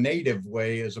more of a native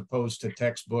way, as opposed to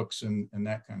textbooks and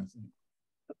that kind of thing?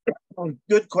 Oh,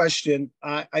 good question.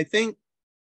 I think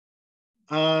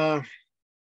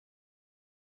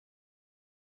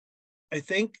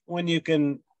when you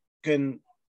can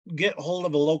get hold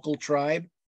of a local tribe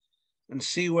and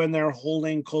see when they're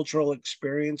holding cultural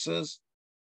experiences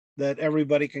that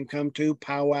everybody can come to,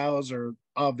 powwows are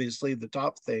obviously the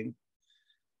top thing,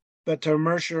 but to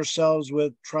immerse yourselves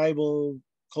with tribal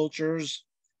cultures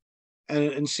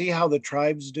and see how the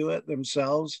tribes do it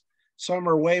themselves. Some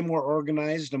are way more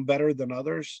organized and better than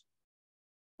others.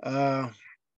 I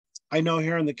know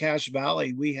here in the Cache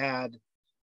Valley, we had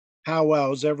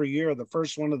powwows every year, the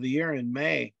first one of the year in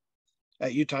May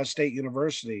at Utah State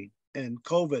University, and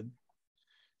COVID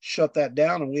shut that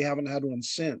down, and we haven't had one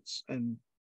since. And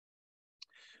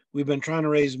we've been trying to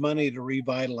raise money to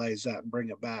revitalize that and bring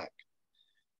it back.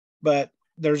 But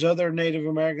there's other Native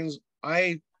Americans.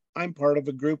 I'm part of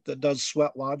a group that does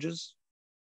sweat lodges.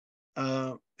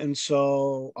 And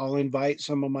so I'll invite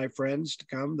some of my friends to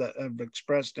come that have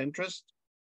expressed interest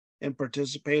in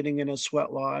participating in a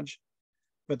sweat lodge.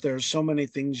 But there's so many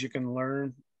things you can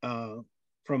learn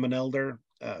from an elder,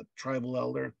 tribal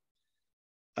elder,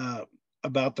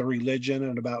 about the religion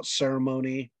and about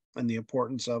ceremony and the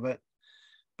importance of it.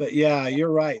 But yeah,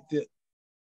 you're right.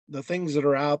 The things that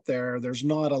are out there, there's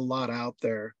not a lot out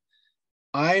there.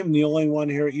 I'm the only one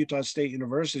here at Utah State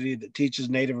University that teaches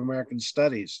Native American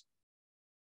studies.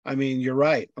 I mean, you're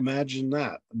right. Imagine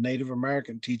that, a Native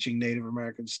American teaching Native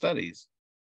American studies.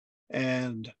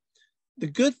 And the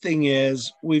good thing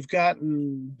is we've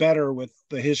gotten better with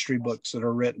the history books that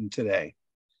are written today.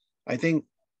 I think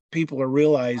people are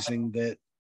realizing that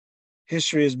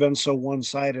history has been so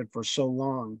one-sided for so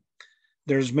long.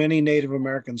 There's many Native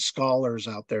American scholars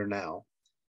out there now.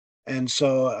 And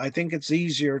so I think it's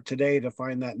easier today to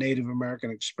find that Native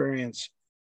American experience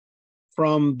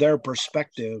from their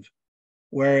perspective,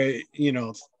 where,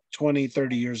 20,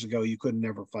 30 years ago, you could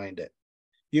never find it.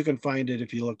 You can find it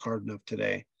if you look hard enough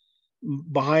today.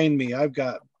 Behind me, I've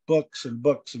got books and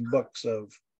books and books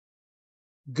of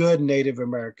good Native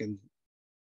American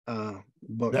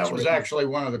books. That was written. actually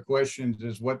one of the questions,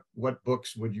 is what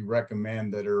books would you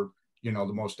recommend that are, the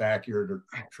most accurate or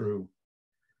true?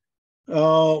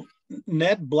 Oh,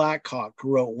 Ned Blackhawk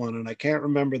wrote one, and I can't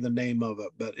remember the name of it,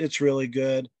 but it's really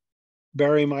good.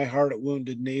 Bury My Heart at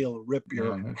Wounded Knee will rip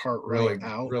your heart really, right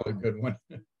out. Really good one.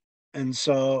 And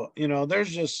so,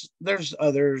 there's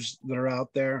others that are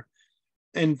out there.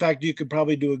 In fact, you could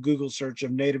probably do a Google search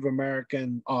of Native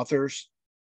American authors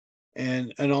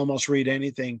and almost read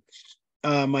anything.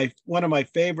 One of my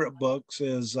favorite books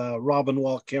is Robin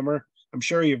Wall Kimmer. I'm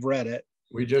sure you've read it.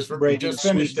 We just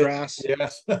finished Sweetgrass. it.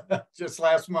 Yes, just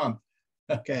last month.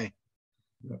 Okay.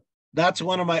 That's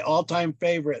one of my all-time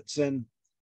favorites. And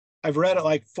I've read it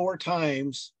like 4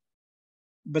 times,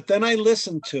 but then I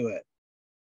listened to it.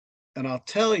 And I'll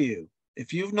tell you,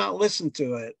 if you've not listened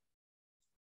to it,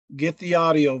 get the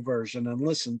audio version and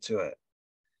listen to it.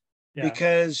 Yeah.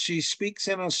 Because she speaks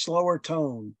in a slower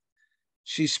tone.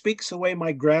 She speaks the way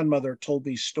my grandmother told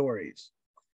me stories.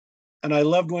 And I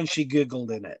loved when she giggled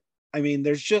in it. I mean,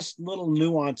 there's just little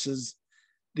nuances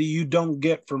that you don't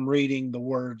get from reading the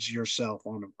words yourself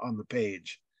on the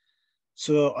page.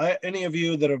 So any of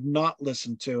you that have not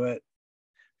listened to it,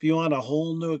 if you want a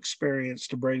whole new experience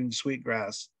to bring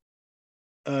Sweetgrass,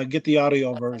 get the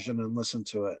audio version and listen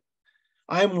to it.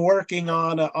 I'm working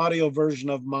on an audio version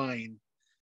of mine.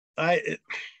 I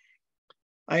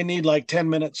need like 10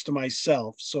 minutes to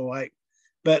myself.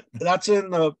 But that's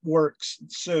in the works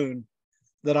soon,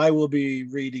 that I will be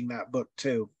reading that book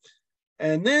too.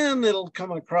 And then it'll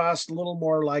come across a little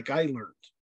more like I learned,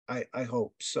 I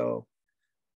hope so.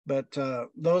 But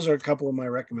those are a couple of my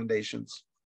recommendations.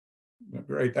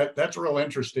 Great. That's real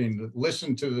interesting to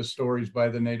listen to the stories by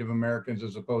the Native Americans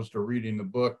as opposed to reading the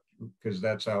book, because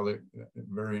that's how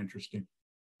very interesting.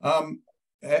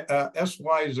 S.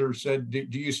 Weiser said,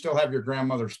 do you still have your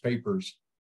grandmother's papers?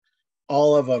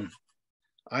 All of them.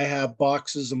 I have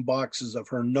boxes and boxes of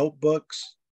her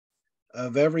notebooks,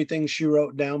 of everything she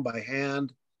wrote down by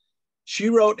hand. She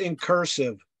wrote in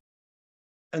cursive.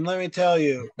 And let me tell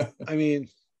you, I mean,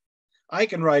 I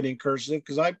can write in cursive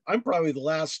because I'm probably the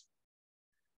last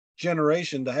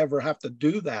generation to ever have to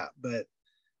do that. But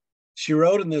she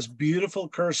wrote in this beautiful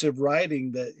cursive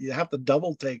writing that you have to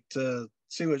double take to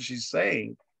see what she's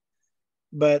saying.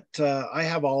 But I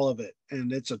have all of it,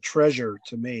 and it's a treasure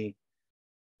to me.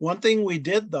 One thing we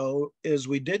did, though, is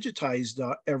we digitized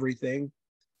everything,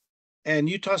 and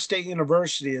Utah State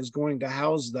University is going to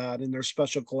house that in their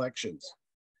special collections.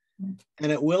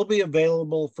 And it will be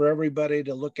available for everybody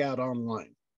to look at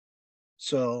online.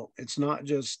 So it's not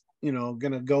just, going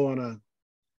to go on a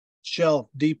shelf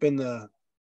deep in the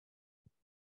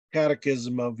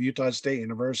catechism of Utah State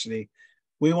University.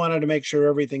 We wanted to make sure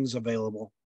everything's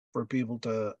available for people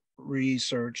to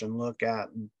research and look at.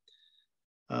 And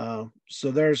so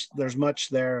there's much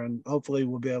there, and hopefully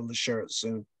we'll be able to share it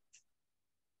soon.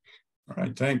 All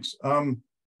right, thanks. I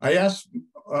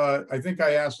think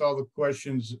I asked all the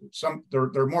questions. There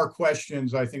are more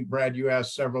questions. I think, Brad, you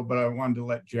asked several, but I wanted to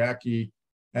let Jackie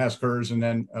ask hers, and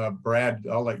then Brad,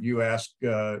 I'll let you ask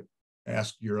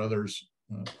your others.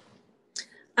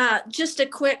 Just a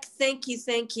quick thank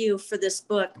you for this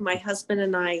book. My husband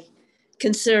and I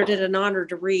considered it an honor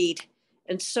to read,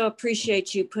 and so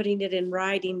appreciate you putting it in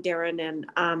writing, Darren, and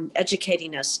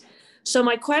educating us. So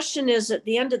my question is, at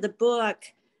the end of the book,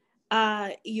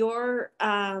 your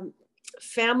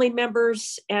family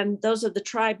members and those of the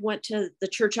tribe went to the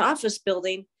church office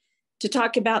building to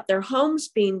talk about their homes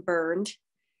being burned.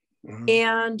 Mm-hmm.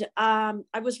 And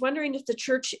I was wondering if the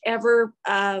church ever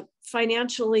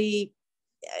financially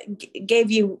gave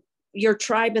you, your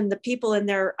tribe and the people in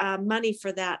their money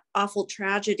for that awful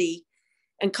tragedy,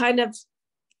 and kind of,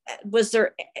 was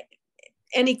there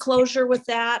any closure with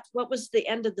that? What was the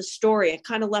end of the story? It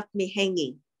kind of left me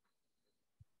hanging.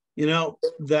 And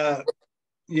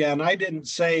I didn't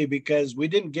say, because we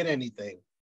didn't get anything.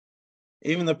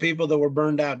 Even the people that were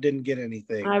burned out didn't get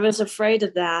anything. I was afraid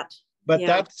of that. But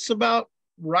that's about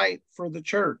right for the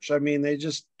church. I mean, they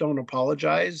just don't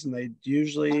apologize, and they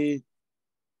usually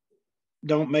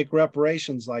don't make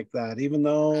reparations like that, even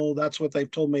though that's what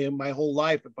they've told me in my whole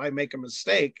life. If I make a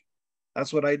mistake,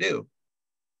 that's what I do.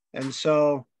 And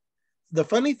so the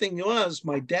funny thing was,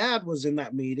 my dad was in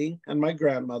that meeting, and my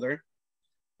grandmother.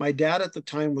 My dad at the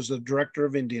time was the director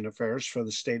of Indian Affairs for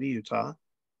the state of Utah.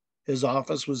 His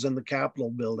office was in the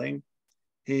Capitol building.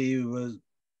 He was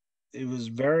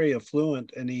very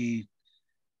affluent, and he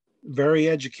very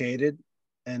educated.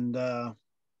 And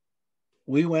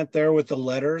we went there with the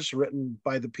letters written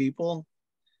by the people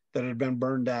that had been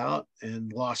burned out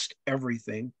and lost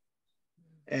everything.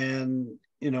 And,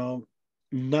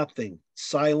 Nothing,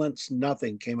 silence,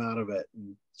 nothing came out of it.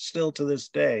 And still to this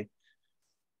day.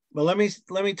 But let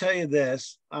me tell you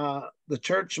this: the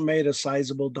church made a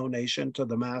sizable donation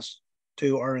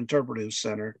to our interpretive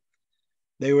center.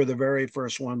 They were the very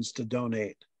first ones to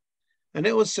donate, and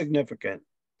it was significant,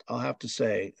 I'll have to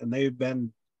say. And they've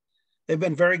been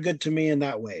very good to me in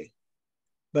that way.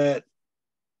 But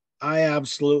I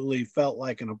absolutely felt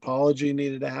like an apology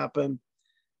needed to happen,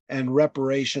 and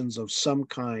reparations of some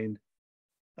kind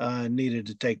needed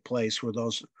to take place for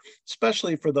those,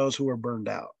 especially for those who were burned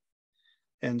out.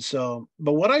 And so,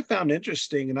 but what I found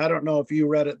interesting, and I don't know if you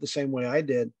read it the same way I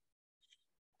did,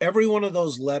 every one of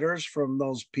those letters from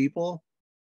those people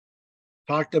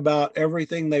talked about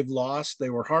everything they've lost. They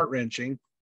were heart-wrenching,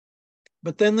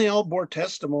 but then they all bore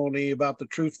testimony about the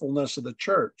truthfulness of the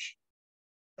church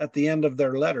at the end of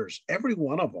their letters, every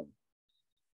one of them,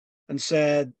 and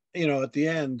said, at the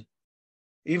end,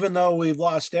 even though we've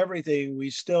lost everything, we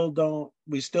still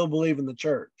believe in the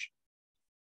church.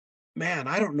 Man,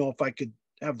 I don't know if I could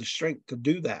have the strength to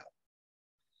do that.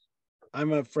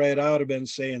 I'm afraid I would have been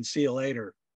saying, see you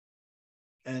later.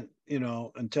 And,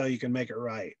 until you can make it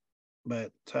right.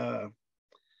 But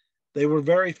they were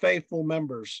very faithful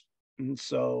members. And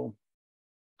so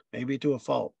maybe to a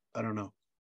fault, I don't know.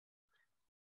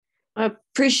 I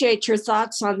appreciate your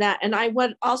thoughts on that. And I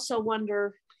would also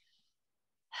wonder,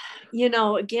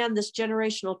 again, this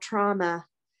generational trauma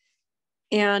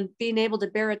and being able to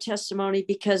bear a testimony,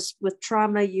 because with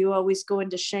trauma, you always go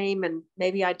into shame and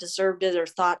maybe I deserved it or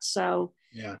thought so.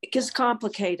 Yeah. It gets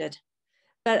complicated.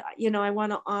 But, I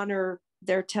want to honor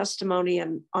their testimony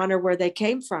and honor where they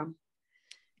came from.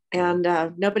 And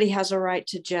nobody has a right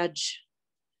to judge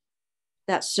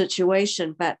that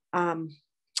situation. But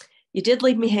you did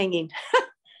leave me hanging.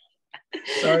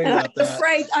 Sorry about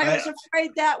that. I was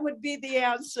afraid that would be the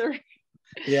answer.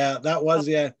 Yeah, that was,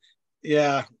 yeah.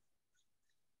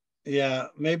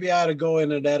 Maybe I ought to go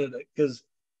in and edit it, because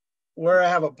where I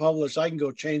have it published, I can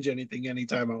go change anything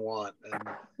anytime I want. And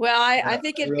well, I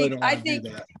think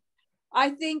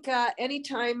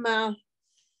anytime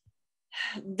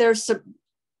there's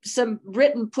some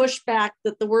written pushback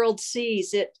that the world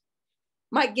sees, it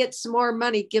might get some more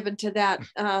money given to that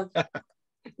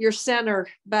your center.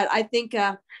 But I think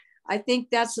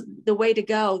that's the way to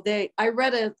go. I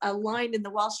read a line in the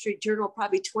Wall Street Journal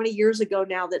probably 20 years ago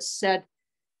now that said,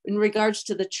 in regards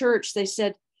to the church, they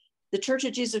said, the Church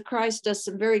of Jesus Christ does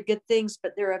some very good things,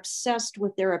 but they're obsessed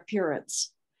with their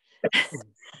appearance.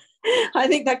 I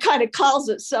think that kind of calls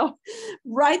it. So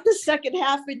write the second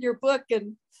half in your book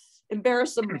and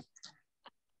embarrass them.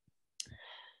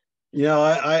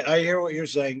 I hear what you're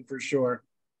saying for sure.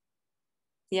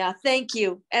 Yeah, thank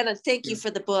you. And thank you for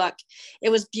the book. It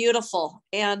was beautiful.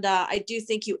 And I do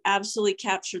think you absolutely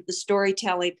captured the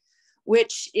storytelling,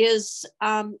 which is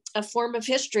a form of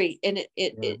history. And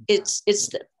it's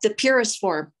the purest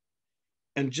form.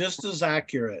 And just as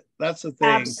accurate. That's the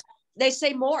thing. They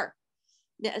say more.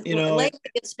 Lately,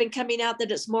 it's been coming out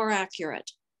that it's more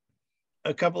accurate.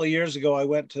 A couple of years ago, I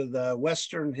went to the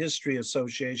Western History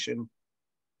Association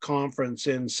conference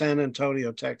in San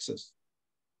Antonio, Texas.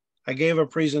 I gave a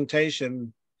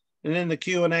presentation, and in the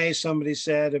Q&A, somebody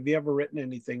said, have you ever written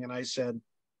anything? And I said,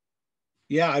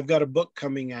 yeah, I've got a book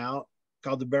coming out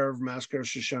called The Bear River Massacre,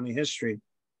 Shoshone History.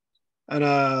 And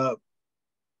a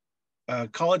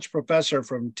college professor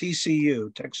from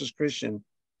TCU, Texas Christian,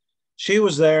 she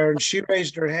was there and she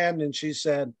raised her hand and she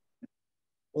said,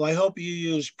 well, I hope you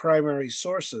use primary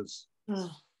sources.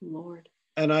 Oh, Lord.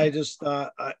 And I just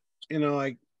thought, I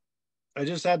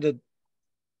just had to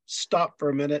stop for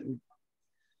a minute and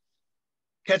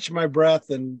catch my breath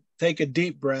and take a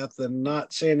deep breath and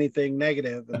not say anything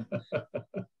negative. And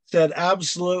said,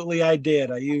 absolutely, I did.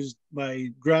 I used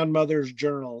my grandmother's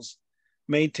journals,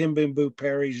 May Timbimbu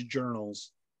Perry's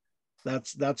journals.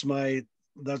 That's my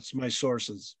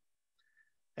sources.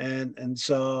 And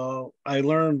so I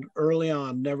learned early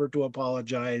on never to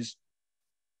apologize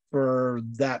for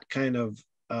that kind of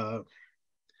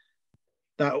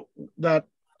that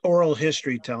oral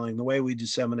history telling, the way we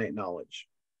disseminate knowledge.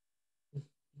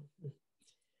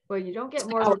 Well, you don't get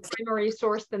more of a primary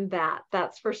source than that.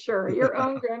 That's for sure. Your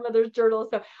own grandmother's journal.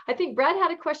 So I think Brad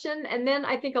had a question. And then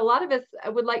I think a lot of us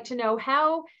would like to know,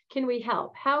 how can we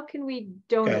help? How can we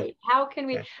donate? Okay. How can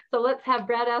we? Okay. So let's have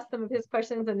Brad ask some of his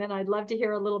questions. And then I'd love to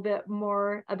hear a little bit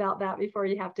more about that before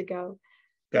you have to go.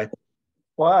 Okay.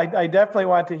 Well, I definitely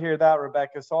want to hear that,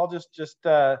 Rebecca. So I'll just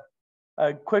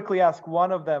quickly ask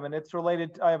one of them. And it's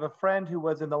related. I have a friend who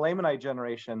was in the Lamanite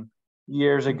generation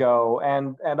years ago,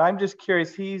 and I'm just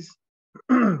curious, he's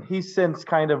since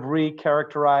kind of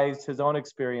recharacterized his own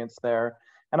experience there,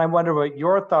 And I wonder what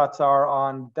your thoughts are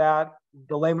on that,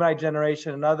 the Lamanite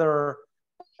generation and other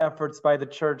efforts by the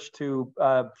church to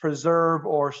preserve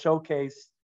or showcase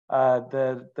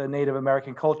the Native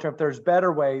American culture, if there's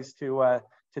better ways to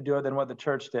do it than what the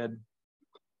church did.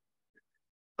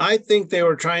 I think they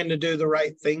were trying to do the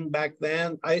right thing back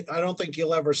then. I don't think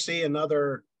you'll ever see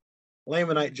another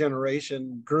Lamanite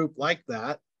generation group like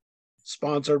that,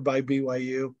 sponsored by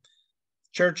BYU.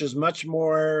 Church is much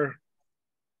more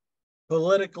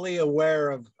politically aware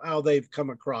of how they've come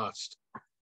across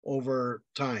over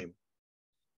time.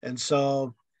 And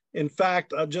so, in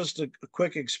fact, just a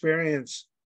quick experience.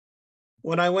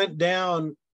 When I went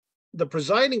down, the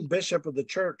presiding bishop of the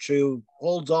church, who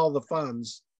holds all the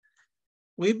funds,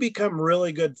 we've become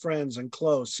really good friends and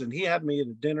close. And he had me at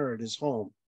a dinner at his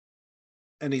home.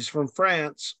 And he's from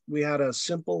France. We had a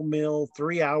simple meal,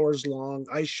 3 hours long.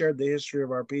 I shared the history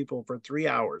of our people for 3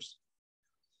 hours.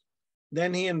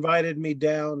 Then he invited me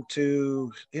down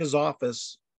to his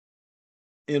office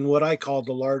in what I call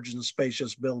the large and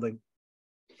spacious building,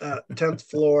 10th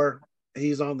floor.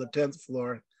 He's on the 10th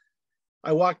floor.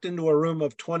 I walked into a room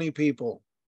of 20 people.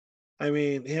 I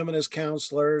mean, him and his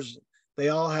counselors, they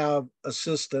all have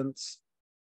assistants.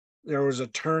 There was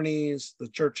attorneys, the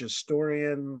church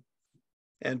historian,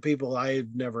 and people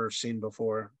I've never seen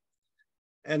before.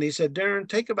 And he said, Darren,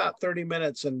 take about 30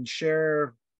 minutes and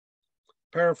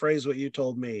paraphrase what you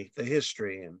told me, the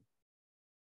history. And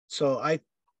so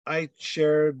I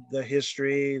shared the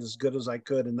history as good as I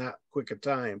could in that quick a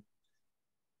time.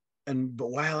 But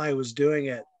while I was doing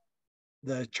it,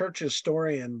 the church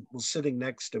historian was sitting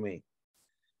next to me.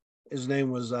 His name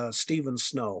was Stephen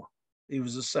Snow. He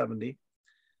was a 70.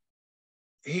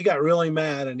 He got really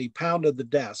mad and he pounded the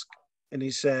desk. And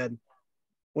he said,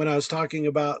 when I was talking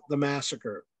about the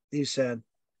massacre, he said,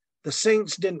 the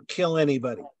saints didn't kill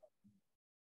anybody.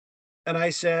 And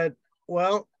I said,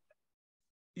 well,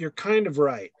 you're kind of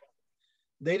right.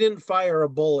 They didn't fire a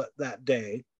bullet that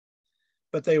day,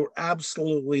 but they were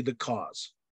absolutely the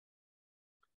cause.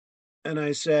 And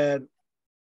I said,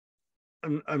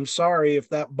 I'm sorry if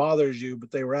that bothers you,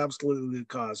 but they were absolutely the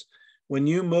cause. When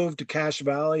you moved to Cache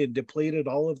Valley and depleted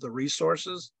all of the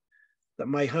resources that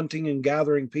my hunting and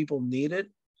gathering people needed,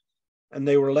 and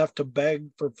they were left to beg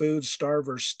for food, starve,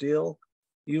 or steal,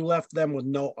 you left them with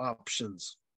no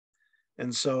options.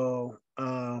 And so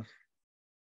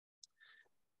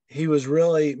he was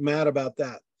really mad about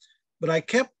that.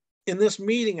 But in this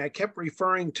meeting, I kept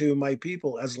referring to my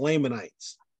people as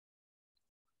Lamanites.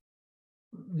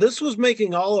 This was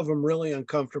making all of them really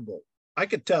uncomfortable. I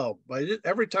could tell, but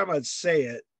every time I'd say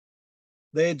it,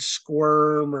 they'd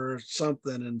squirm or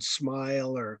something and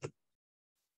smile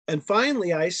and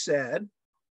finally I said,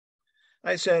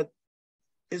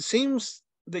 it seems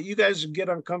that you guys get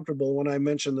uncomfortable when I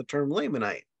mention the term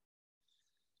Lamanite.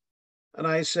 And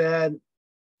I said,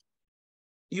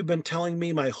 you've been telling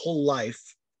me my whole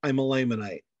life I'm a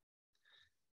Lamanite.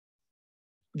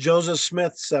 Joseph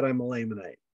Smith said I'm a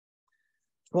Lamanite.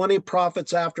 20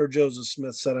 prophets after Joseph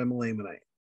Smith said I'm a Lamanite.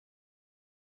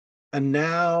 And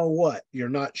now what? You're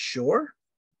not sure?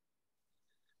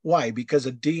 Why? Because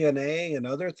of DNA and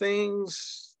other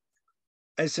things?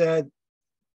 I said,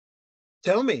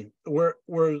 tell me, were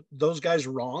those guys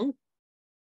wrong?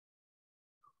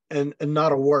 And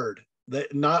not a word.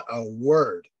 Not a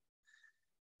word.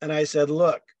 And I said,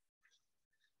 look,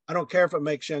 I don't care if it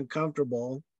makes you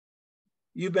uncomfortable.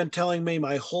 You've been telling me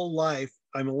my whole life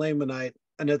I'm a Lamanite,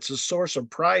 and it's a source of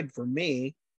pride for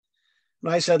me.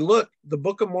 And I said, look, the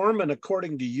Book of Mormon,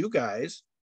 according to you guys,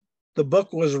 the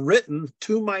book was written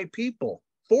to my people,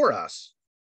 for us.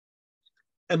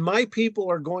 And my people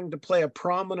are going to play a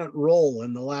prominent role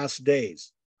in the last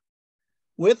days.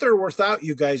 With or without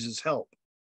you guys' help,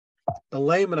 the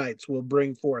Lamanites will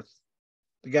bring forth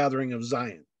the gathering of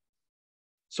Zion.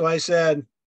 So I said,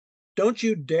 don't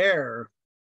you dare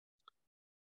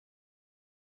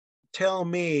tell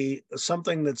me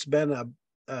something that's been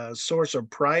a source of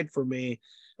pride for me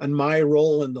and my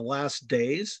role in the last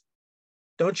days.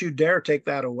 Don't you dare take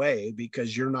that away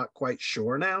because you're not quite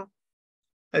sure now.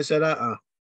 I said,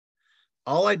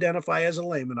 I'll identify as a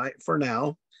Lamanite for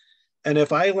now. And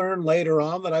if I learn later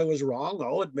on that I was wrong,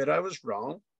 I'll admit I was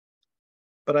wrong.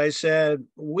 But I said,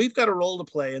 we've got a role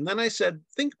to play. And then I said,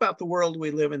 think about the world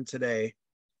we live in today.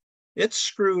 It's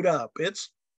screwed up. It's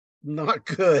not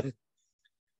good.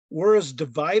 We're as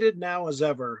divided now as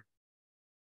ever.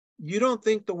 You don't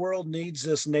think the world needs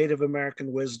this Native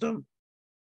American wisdom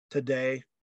today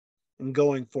and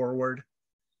going forward?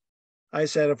 I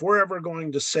said, if we're ever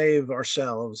going to save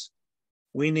ourselves,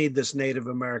 we need this Native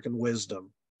American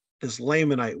wisdom, this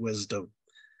Lamanite wisdom.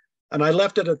 And I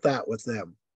left it at that with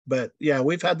them. But yeah,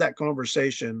 we've had that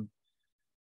conversation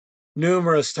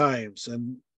numerous times,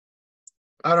 and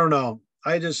I don't know.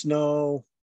 I just know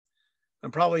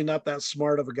I'm probably not that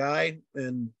smart of a guy,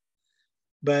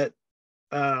 but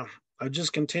I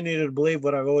just continue to believe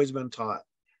what I've always been taught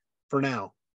for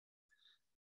now,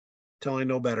 till I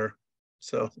know better.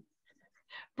 So,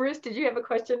 Bruce, did you have a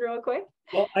question real quick?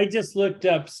 Well, I just looked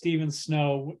up Stephen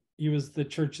Snow. He was the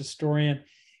church historian.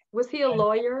 Was he a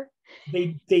lawyer?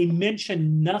 They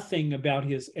mention nothing about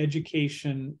his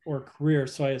education or career,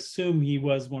 so I assume he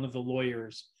was one of the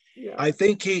lawyers. Yeah. I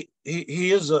think he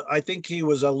is. I think he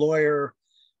was a lawyer.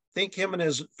 I think him and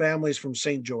his family's from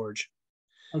St. George.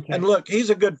 Okay. And look, he's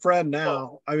a good friend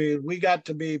now. I mean, we got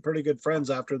to be pretty good friends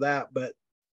after that, but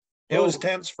it was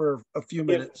tense for a few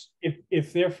minutes.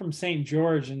 If they're from St.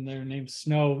 George and their name's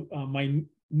Snow, my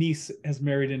niece has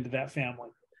married into that family.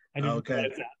 I didn't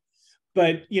realize that.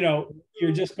 But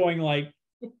you're just going like,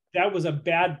 that was a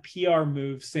bad PR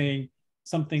move, saying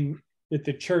something that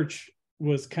the church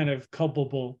was kind of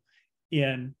culpable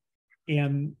in,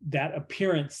 and that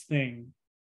appearance thing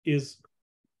is,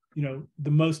 the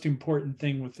most important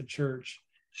thing with the church.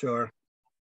 Sure.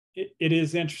 It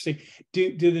is interesting.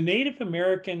 Do the Native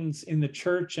Americans in the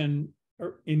church, and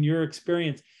or in your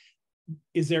experience,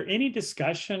 is there any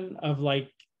discussion of like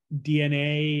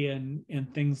DNA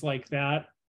and things like that?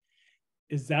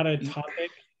 Is that a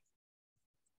topic?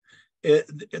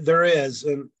 There is.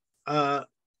 And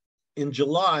in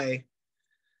July,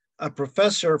 a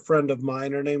professor friend of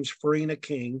mine, her name's Farina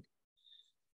King.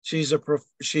 She's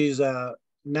a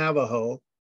Navajo.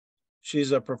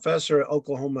 She's a professor at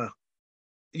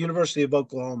University of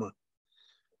Oklahoma.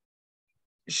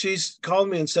 She's called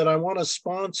me and said, I want to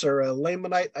sponsor a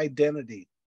Lamanite identity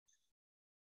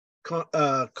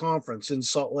conference in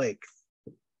Salt Lake.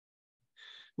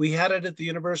 We had it at the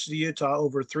University of Utah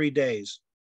over 3 days,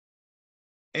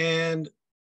 and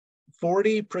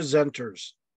 40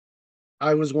 presenters.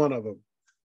 I was one of them.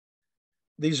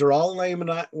 These are all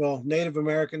Native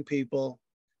American people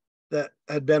that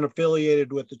had been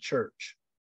affiliated with the church.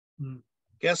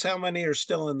 Guess how many are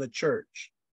still in the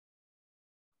church?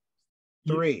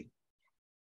 Three.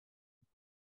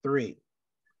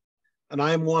 And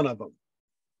I'm one of them.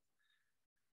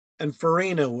 And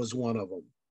Farina was one of them.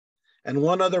 And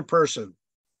one other person.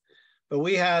 But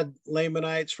we had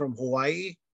Lamanites from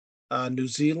Hawaii, New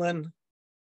Zealand,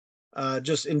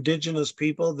 just indigenous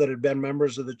people that had been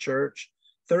members of the church.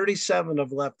 37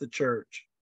 have left the church,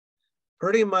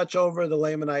 pretty much over the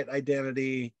Lamanite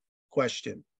identity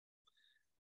question.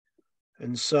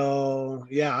 And so,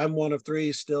 yeah, I'm one of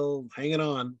 3 still hanging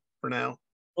on for now.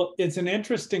 Well, it's an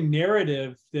interesting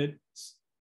narrative that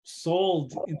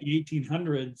sold in the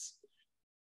 1800s,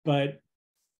 but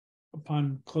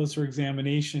upon closer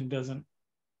examination doesn't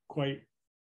quite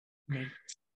make.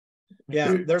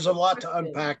 Yeah, there's a lot to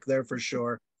unpack there for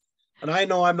sure. And I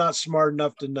know I'm not smart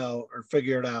enough to know or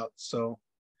figure it out. So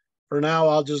for now,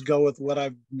 I'll just go with what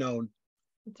I've known.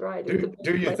 That's right.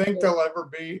 Do you think there'll ever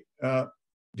be a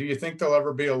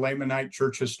Lamanite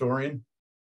church historian?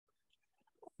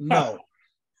 No.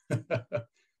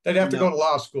 They'd have to go to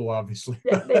law school, obviously.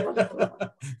 Yeah, they have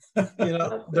to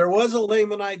go. There was a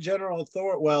Lamanite general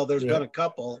authority. Well, there's been a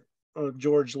couple,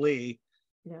 George Lee.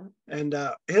 Yeah. And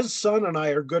his son and I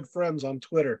are good friends on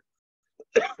Twitter.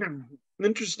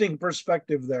 Interesting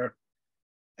perspective there.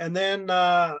 And then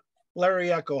Larry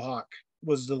Echohawk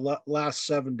was the last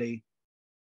 70.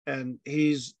 And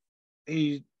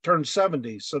he turned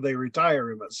 70, so they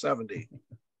retire him at 70.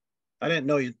 I didn't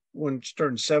know when you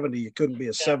turned 70, you couldn't be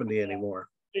a 70 anymore.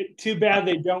 Too bad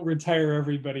they don't retire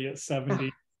everybody at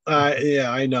 70. Yeah,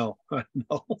 I know.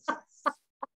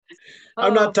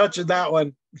 I'm not touching that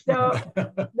one. No,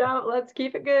 let's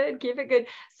keep it good.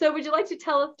 So would you like to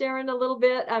tell us, Darren, a little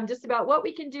bit just about what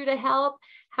we can do to help,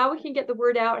 how we can get the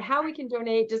word out, how we can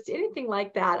donate, just anything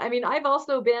like that? I mean, I've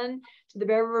also been to the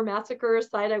Bear River Massacre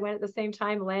site. I went at the same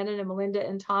time, Landon and Melinda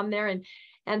and Tom there.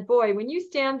 And boy, when you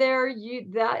stand there,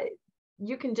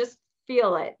 you can just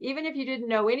feel it. Even if you didn't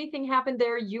know anything happened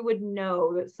there, you would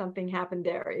know that something happened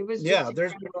there. It was just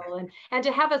incredible. And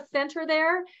to have a center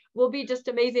there will be just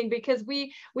amazing, because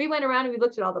we went around and we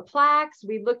looked at all the plaques,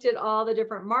 we looked at all the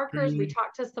different markers, we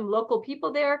talked to some local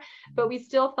people there, but we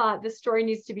still thought this story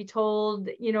needs to be told,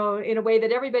 in a way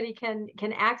that everybody can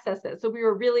access it. So we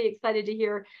were really excited to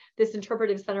hear this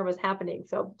interpretive center was happening.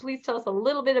 So please tell us a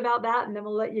little bit about that, and then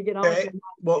we'll let you get on with it.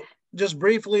 Well, just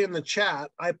briefly in the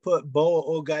chat, I put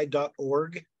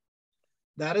boaogai.org.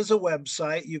 That is a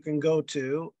website you can go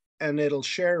to, and it'll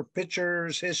share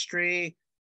pictures, history.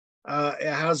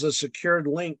 It has a secured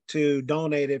link to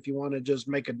donate if you want to just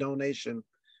make a donation.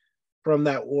 from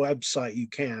that website, you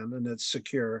can, and it's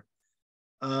secure.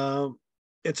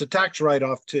 It's a tax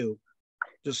write-off too,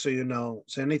 just so you know.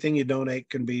 So anything you donate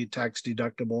can be tax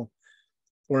deductible.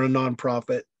 We're a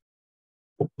nonprofit.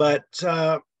 But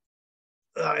I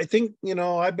think, you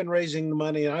know, I've been raising the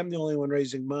money. I'm the only one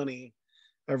raising money.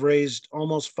 I've raised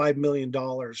almost $5 million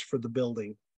for the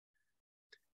building.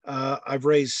 I've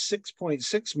raised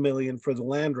 $6.6 million for the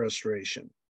land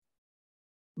restoration.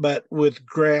 But with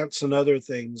grants and other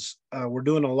things, we're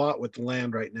doing a lot with the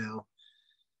land right now.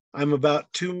 I'm about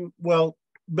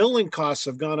building costs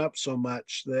have gone up so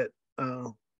much that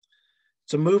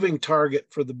it's a moving target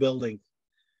for the building.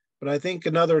 But I think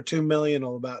another 2 million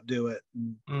will about do it.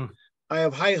 I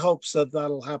have high hopes that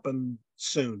that'll happen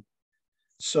soon.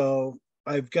 So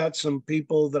I've got some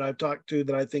people that I've talked to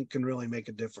that I think can really make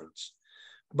a difference.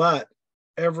 But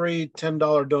every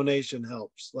 $10 donation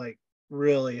helps, like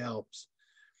really helps.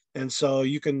 And so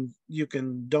you can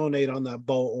donate on that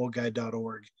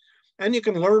bowoldguy.org. And you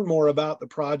can learn more about the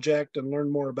project and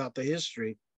learn more about the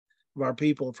history of our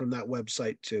people from that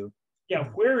website too. Yeah,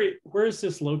 where is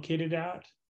this located at?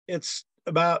 It's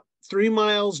about 3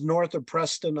 miles north of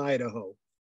Preston, Idaho,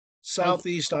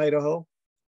 southeast Idaho.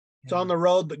 It's on the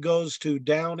road that goes to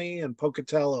Downey and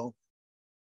Pocatello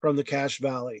from the Cache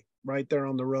Valley, right there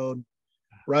on the road,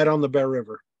 right on the Bear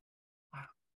River.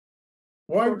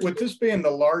 Why, with this being the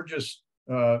largest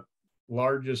murder,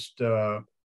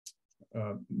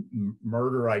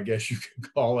 I guess you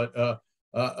could call it,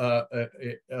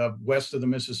 west of the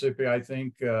Mississippi, I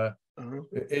think,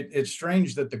 it's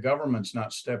strange that the government's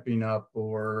not stepping up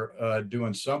or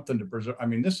doing something to preserve. I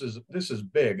mean, this is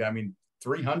big. I mean,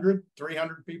 300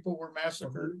 people were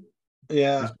massacred.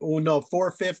 Yeah. Oh no,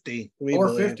 450.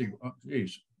 450. Oh,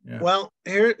 geez. Yeah. Well,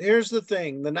 here's the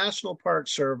thing. The National Park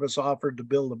Service offered to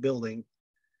build a building,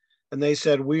 and they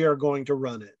said, we are going to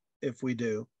run it if we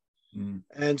do.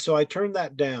 And so I turned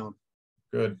that down.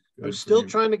 Good. I'm still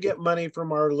trying to get money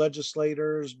from our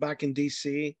legislators back in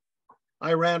DC.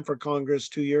 I ran for Congress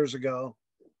 2 years ago.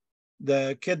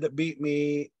 The kid that beat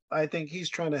me, I think he's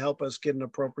trying to help us get an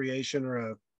appropriation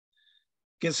or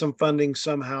get some funding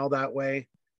somehow that way.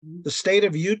 The state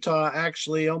of Utah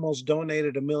actually almost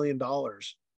donated $1 million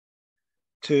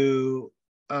to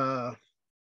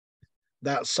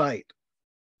that site.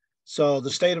 So the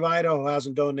state of Idaho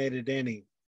hasn't donated any.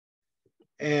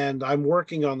 And I'm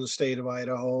working on the state of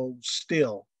Idaho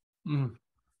still. And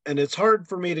it's hard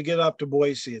for me to get up to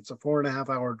Boise. It's a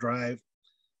 4.5-hour drive.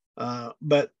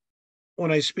 But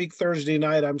when I speak Thursday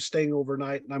night, I'm staying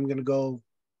overnight and I'm going to go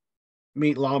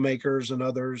meet lawmakers and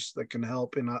others that can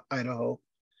help in Idaho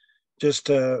just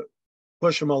to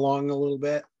push them along a little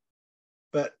bit.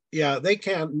 But yeah, they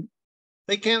can't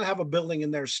have a building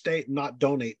in their state and not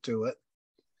donate to it.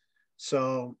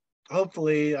 So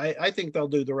hopefully, I think they'll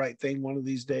do the right thing one of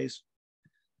these days.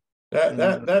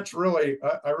 That's really,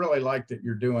 I really like that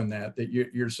you're doing that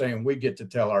you're saying we get to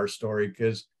tell our story,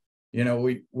 because, you know,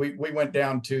 we went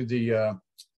down to the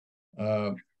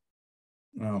Mountain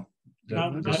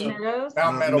Meadows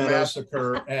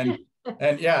Massacre, and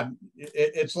yeah,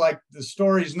 it's like the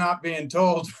story's not being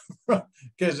told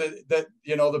because that,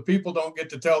 you know, the people don't get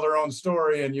to tell their own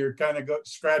story, and you're kind of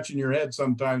scratching your head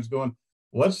sometimes going,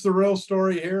 what's the real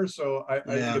story here? So I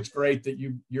think it's great that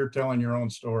you're telling your own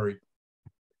story.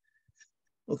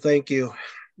 Well, thank you.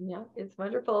 Yeah, it's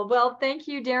wonderful. Well, thank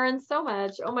you, Darren, so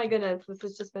much. Oh my goodness, this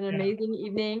has just been an amazing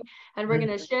evening. And we're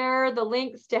going to share the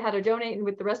links to how to donate and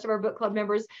with the rest of our book club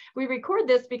members. We record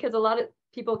this because a lot of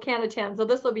people can't attend. So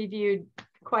this will be viewed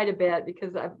quite a bit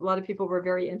because a lot of people were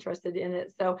very interested in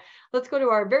it. So let's go to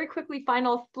our very quickly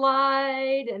final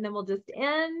slide, and then we'll just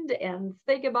end and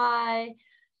say goodbye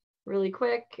really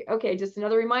quick. Okay, just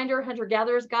another reminder, Hunter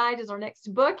Gatherer's Guide is our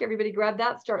next book. Everybody grab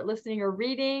that, start listening or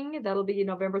reading. That'll be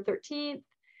November 13th.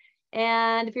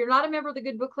 And if you're not a member of the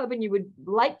Good Book Club and you would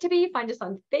like to be, find us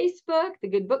on Facebook, the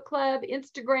Good Book Club,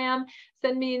 Instagram,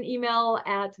 send me an email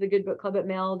at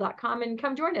thegoodbookclub@mail.com and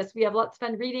come join us. We have lots of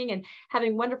fun reading and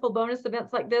having wonderful bonus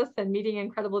events like this and meeting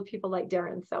incredible people like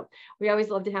Darren. So we always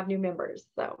love to have new members.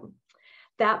 So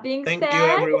that being said, thank you,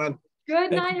 everyone.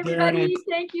 Good night, everybody. Darren.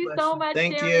 Thank you so much,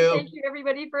 Thank Darren. you. Thank you,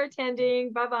 everybody, for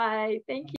attending. Bye-bye. Thank you.